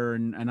data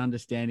and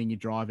understanding your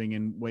driving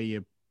and where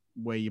you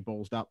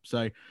ballsed up.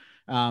 So,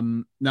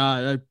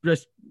 no,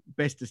 just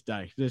bestest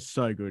day. Just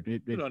so good.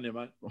 Good on you,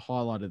 mate.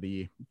 Highlight of the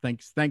year.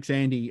 Thanks,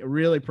 Andy. I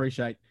really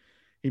appreciate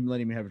him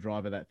letting me have a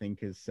drive of that thing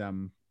because,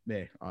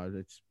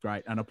 it's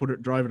great. And I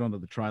drove it onto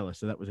the trailer,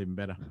 so that was even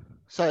better.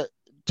 So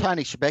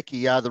Tony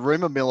Shebeki, the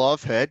rumour mill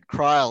I've heard,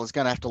 Crail is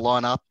going to have to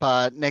line up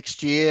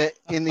next year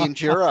in the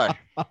Enduro.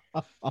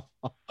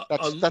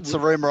 That's the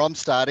rumour I'm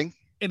starting.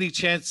 Any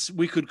chance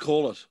we could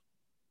call it?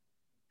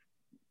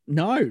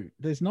 No,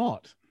 there's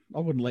not. I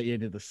wouldn't let you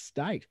into the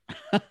state.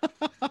 I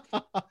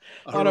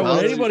don't really-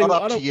 want anybody.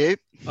 Not up to you.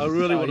 I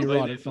really want to you're be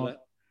right, there it's for not.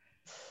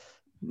 that.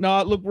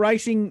 No, look,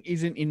 racing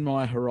isn't in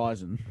my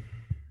horizon.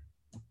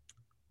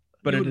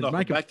 But You it'd wouldn't knock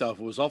make it a, back though if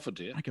it was offered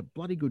to you. make a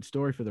bloody good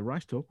story for the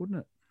race talk, wouldn't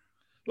it?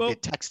 Well, Yeah,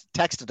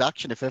 tax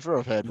deduction if ever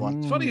I've heard one.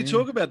 it's funny you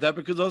talk about that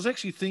because I was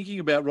actually thinking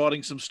about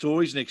writing some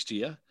stories next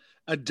year.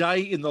 A day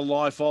in the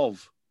life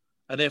of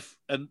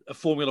a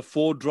Formula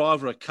 4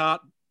 driver, a kart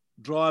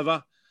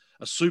driver,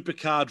 a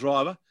supercar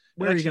driver.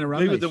 Where are you going to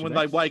run be with these, them when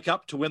they wake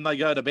up to when they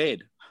go to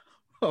bed?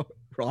 Oh,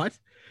 right.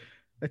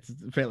 That's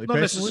fairly Not personal,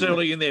 isn't it?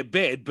 necessarily in their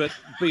bed, but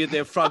be at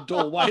their front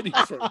door waiting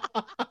for them.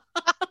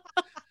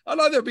 I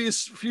know there'll be a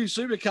few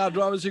supercar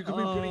drivers who could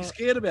be pretty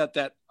scared about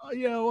that. Oh,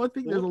 yeah, well, I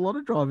think there's a lot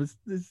of drivers.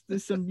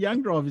 There's some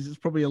young drivers. It's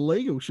probably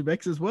illegal,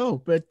 Shebex as well.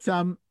 But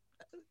There'll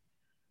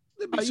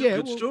be some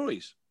good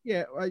stories.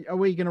 yeah, are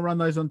we going to run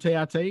those on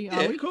TRT? Yeah,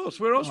 of course.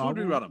 Where else would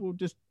we run them? We'll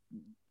just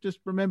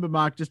remember,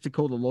 Mark, just to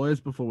call the lawyers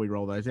before we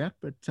roll those out.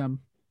 But They're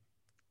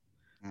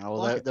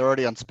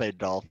already on speed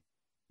dial.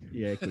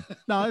 yeah, good.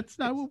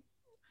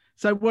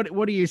 So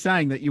what are you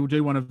saying, that you'll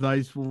do one of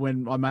those for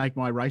when I make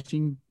my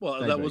racing? Well,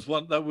 debut? that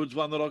was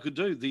one that I could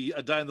do.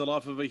 A day in the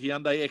life of a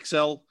Hyundai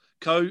XL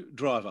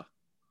co-driver.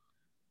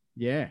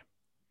 Yeah.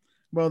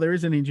 Well, there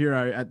is an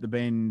enduro at the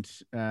Bend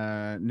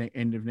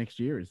end of next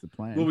year is the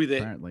plan. We'll be there.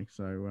 Apparently.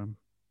 So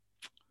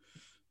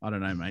I don't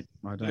know, mate.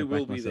 I We don't will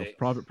back be myself. there.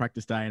 Private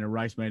practice day and a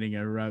race meeting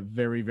are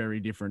very, very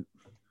different.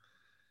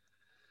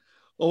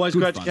 Always Good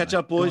great fun, to catch mate.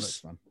 up, boys. God, it's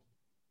fun.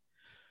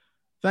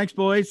 Thanks,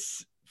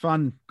 boys.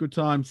 Fun. Good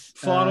times.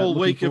 Final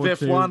Looking week of forward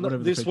to F1 whatever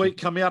the this feature- week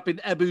coming up in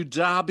Abu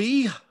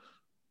Dhabi.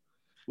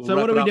 So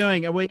what are we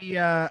doing?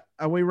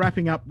 Are we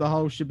wrapping up the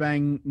whole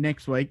shebang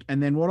next week?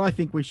 And then what I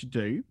think we should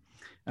do,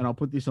 and I'll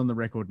put this on the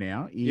record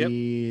now,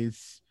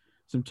 is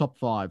some top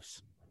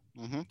fives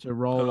to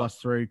roll us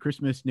through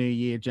Christmas, New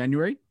Year,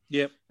 January.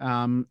 Yep.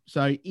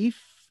 So if,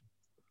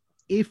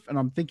 and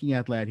I'm thinking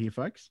out loud here,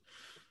 folks,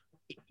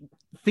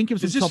 think of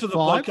some Is this top for the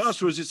fives.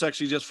 podcast or is this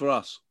actually just for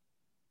us?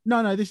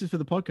 No, this is for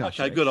the podcast.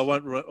 Okay, Shebex. good. I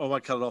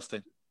won't cut it off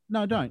then.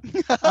 No, don't.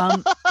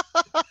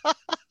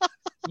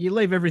 You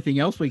leave everything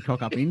else we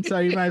cock up in, so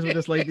you may as well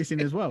just leave this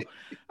in as well.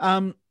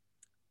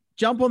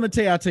 Jump on the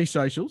TRT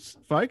socials,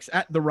 folks,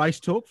 at The Race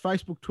Talk,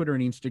 Facebook, Twitter,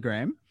 and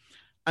Instagram,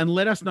 and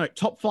let us know.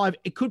 Top five.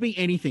 It could be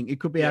anything. It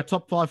could be our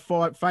top five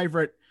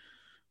favorite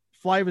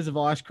flavors of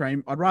ice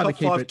cream. I'd rather Top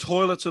keep five it.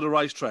 toilets at a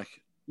racetrack.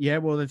 Yeah,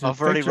 well, there's I've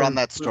already run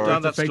that story. done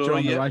It's a that feature story,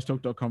 on yeah.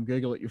 theracetalk.com.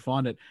 Google it, you'll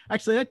find it.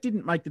 Actually, that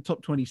didn't make the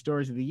top 20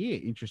 stories of the year,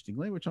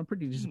 interestingly, which I'm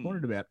pretty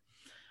disappointed about.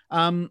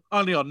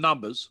 Only on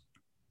numbers.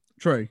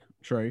 True.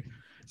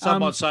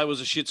 Some might say it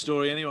was a shit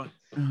story anyway.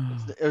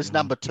 It was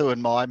number 2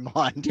 in my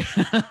mind.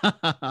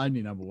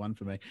 Only number 1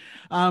 for me.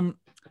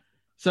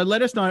 So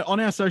let us know on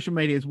our social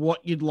medias what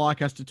you'd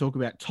like us to talk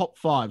about. Top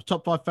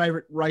five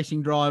favorite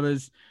racing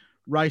drivers,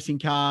 racing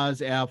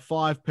cars, our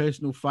 5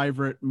 personal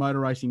favorite motor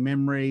racing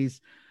memories,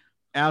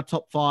 our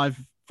top 5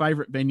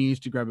 favorite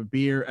venues to grab a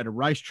beer at a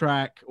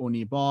racetrack or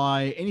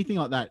nearby, anything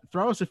like that.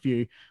 Throw us a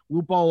few.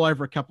 We'll bowl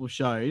over a couple of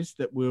shows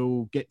that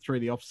we'll get through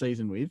the off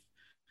season with.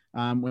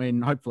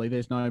 When hopefully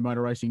there's no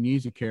motor racing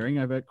news occurring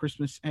over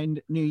Christmas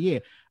and New Year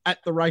at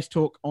The Race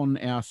Talk on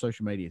our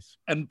social medias.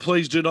 And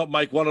please do not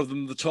make one of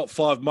them the top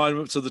 5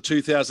 moments of the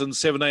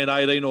 2017,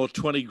 18 or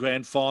 20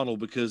 grand final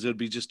because it'd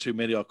be just too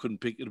many. I couldn't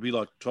pick. It'd be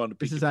like trying to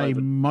pick. This is your a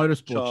favourite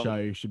motorsport child.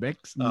 show, Shebex,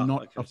 Oh,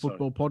 not okay, a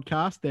football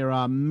podcast. There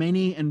are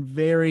many and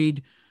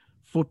varied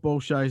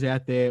football shows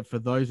out there for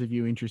those of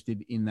you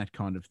interested in that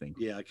kind of thing.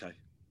 Yeah, okay.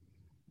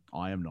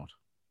 I am not.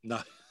 No.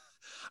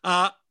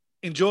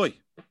 Enjoy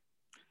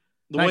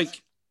the Thanks.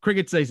 week.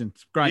 Cricket season.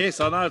 It's great.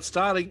 Yes, I know it's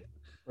starting.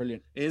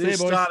 Brilliant. It See is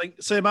you, boys. starting.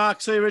 See you, Mark.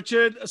 See you,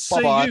 Richard. See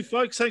Bye-bye. you,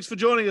 folks. Thanks for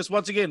joining us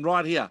once again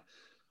right here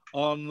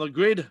on The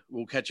Grid.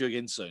 We'll catch you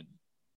again soon.